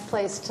best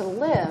place to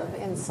live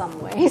in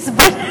some ways,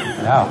 but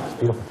No, it's a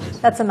beautiful place.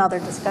 that's another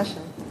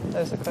discussion.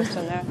 There's a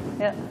question there.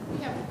 Yeah.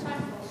 We have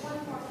time for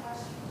one more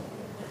question.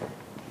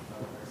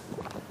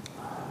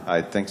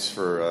 Hi, thanks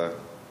for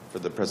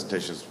the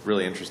presentation. It's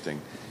really interesting.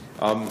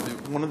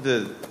 One of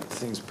the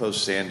things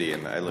post-Sandy,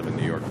 and I live in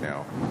New York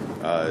now,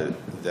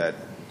 that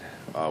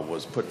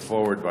was put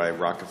forward by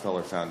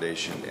Rockefeller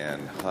Foundation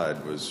and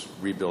HUD was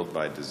Rebuild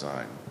by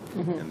Design.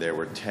 And there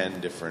were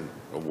 10 different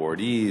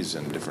awardees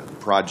and different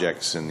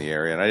projects in the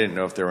area. And I didn't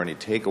know if there were any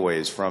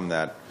takeaways from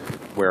that.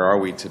 Where are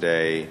we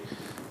today?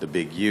 The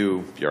Big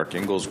U, Bjarke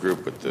Ingels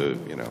Group with the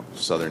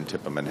southern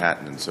tip of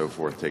Manhattan and so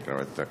forth, taken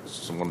over.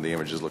 One of the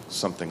images looked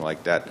something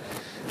like that.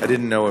 I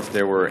didn't know if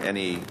there were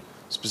any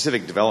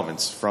specific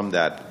developments from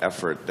that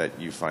effort that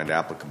you find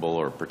applicable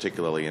or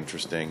particularly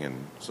interesting,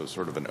 and so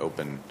sort of an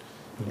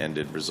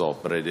open-ended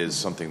result. But it is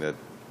something that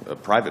a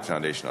private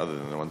foundation, other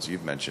than the ones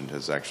you've mentioned,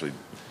 has actually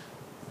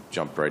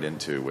jumped right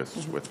into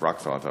with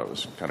Rockefeller. I thought it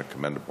was kind of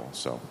commendable.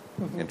 So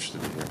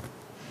interested to hear.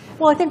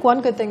 Well, I think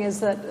one good thing is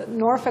that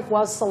Norfolk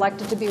was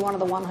selected to be one of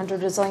the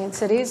 100 resilient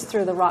cities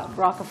through the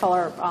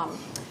Rockefeller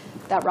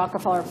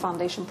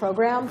Foundation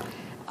program.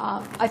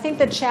 I think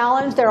the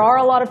challenge, there are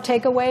a lot of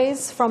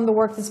takeaways from the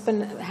work that's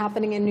been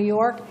happening in New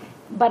York,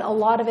 but a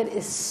lot of it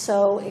is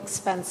so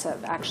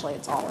expensive. Actually,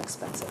 it's all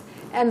expensive.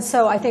 And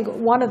so I think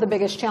one of the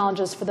biggest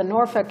challenges for the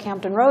Norfolk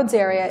Hampton Roads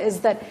area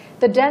is that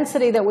the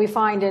density that we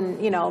find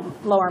in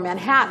lower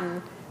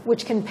Manhattan,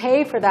 which can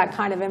pay for that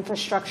kind of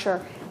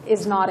infrastructure,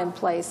 is not in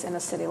place in a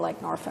city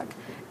like Norfolk.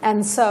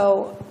 And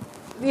so,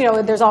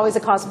 there's always a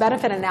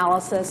cost-benefit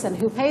analysis and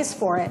who pays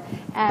for it.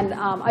 And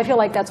I feel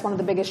like that's one of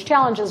the biggest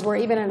challenges, where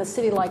even in a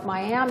city like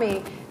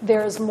Miami,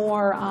 there's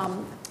more,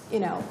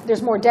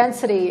 there's more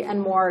density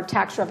and more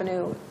tax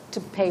revenue to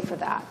pay for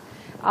that.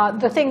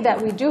 The thing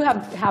that we do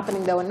have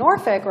happening, though, in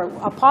Norfolk, or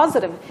a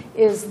positive,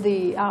 is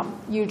the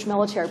huge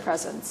military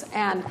presence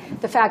and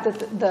the fact that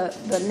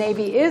the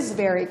Navy is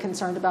very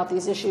concerned about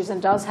these issues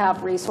and does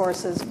have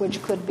resources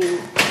which could be,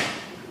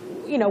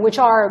 which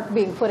are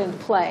being put into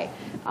play,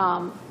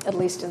 at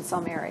least in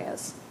some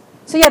areas.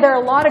 So yeah, there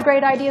are a lot of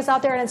great ideas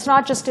out there, and it's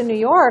not just in New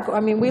York. I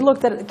mean, we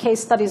looked at case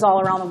studies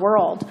all around the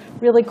world.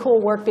 Really cool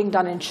work being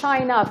done in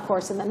China, of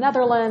course, in the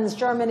Netherlands,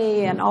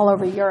 Germany, and all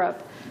over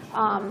Europe.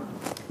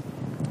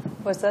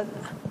 Was that?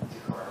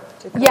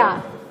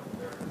 Yeah.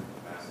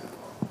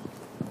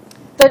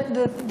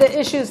 The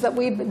issues that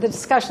the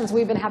discussions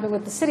we've been having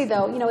with the city,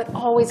 though, it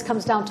always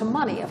comes down to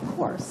money, of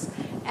course,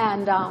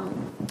 and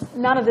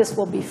none of this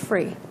will be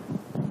free.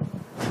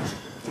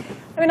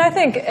 I mean, I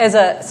think as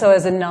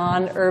a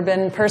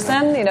non-urban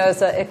person,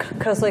 as a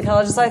coastal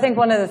ecologist, I think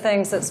one of the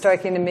things that's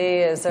striking to me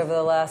is over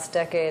the last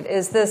decade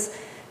is this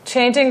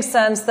changing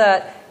sense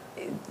that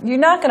you're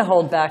not going to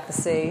hold back the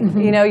sea.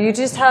 You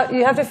just have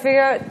to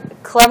figure out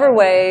clever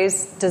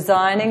ways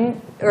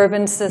designing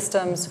urban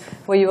systems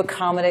where you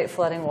accommodate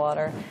flooding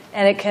water.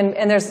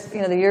 And there's,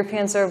 the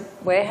Europeans are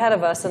way ahead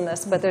of us in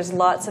this, but there's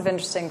lots of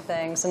interesting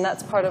things, and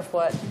that's part of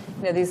what,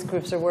 these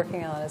groups are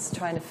working on, is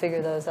trying to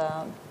figure those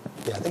out.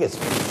 Yeah, I think it's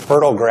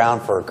fertile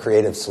ground for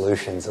creative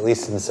solutions, at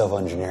least in civil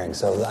engineering.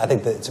 So I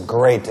think that it's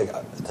great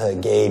to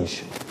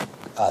engage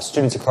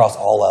students across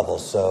all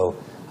levels. So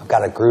I've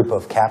got a group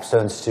of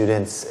capstone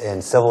students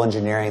in civil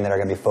engineering that are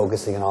going to be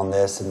focusing on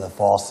this in the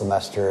fall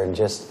semester, and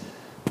just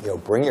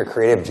bring your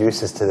creative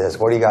juices to this.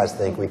 What do you guys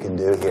think we can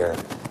do here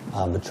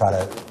to try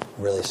to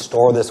really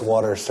store this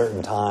water at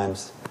certain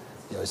times?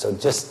 So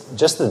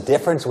just the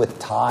difference with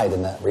tide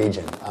in that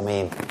region. I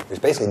mean, there's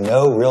basically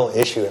no real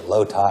issue at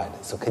low tide.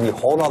 So can you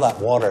hold all that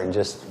water and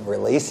just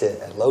release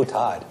it at low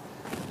tide?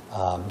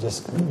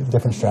 Just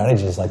different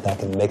strategies like that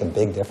can make a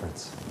big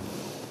difference.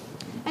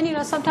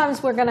 And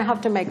sometimes we're going to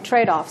have to make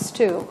trade-offs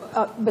too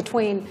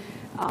between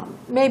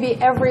maybe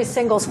every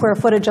single square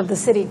footage of the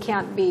city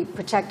can't be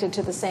protected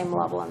to the same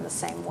level in the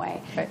same way.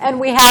 Right. And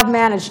we have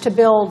managed to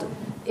build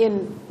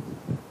in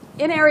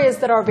areas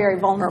that are very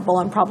vulnerable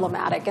and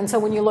problematic. And so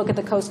when you look at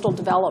the coastal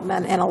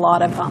development and a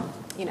lot of,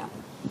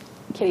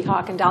 Kitty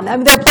Hawk and down there,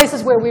 there are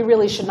places where we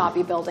really should not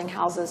be building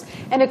houses.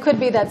 And it could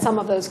be that some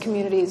of those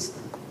communities,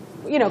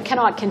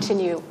 cannot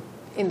continue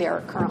in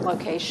their current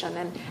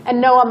location.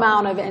 And no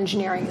amount of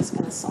engineering is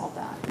going to solve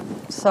that.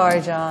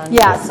 Sorry, John.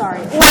 Yeah,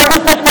 sorry. Or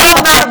no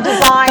amount of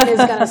design is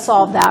going to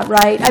solve that,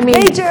 right? I mean,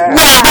 Nature.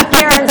 Yeah,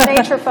 Karen's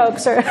nature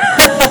folks are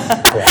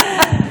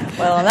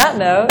Well, on that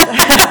note.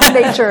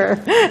 nature.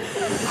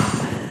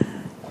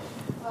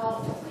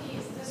 Well,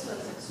 please, this was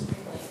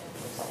extremely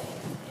interesting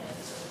and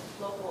sort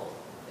of local,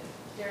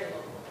 very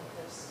local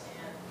interest.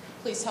 And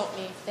please help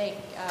me thank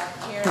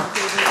Karen,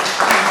 Phoebe, and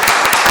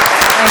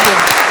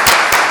Thank you.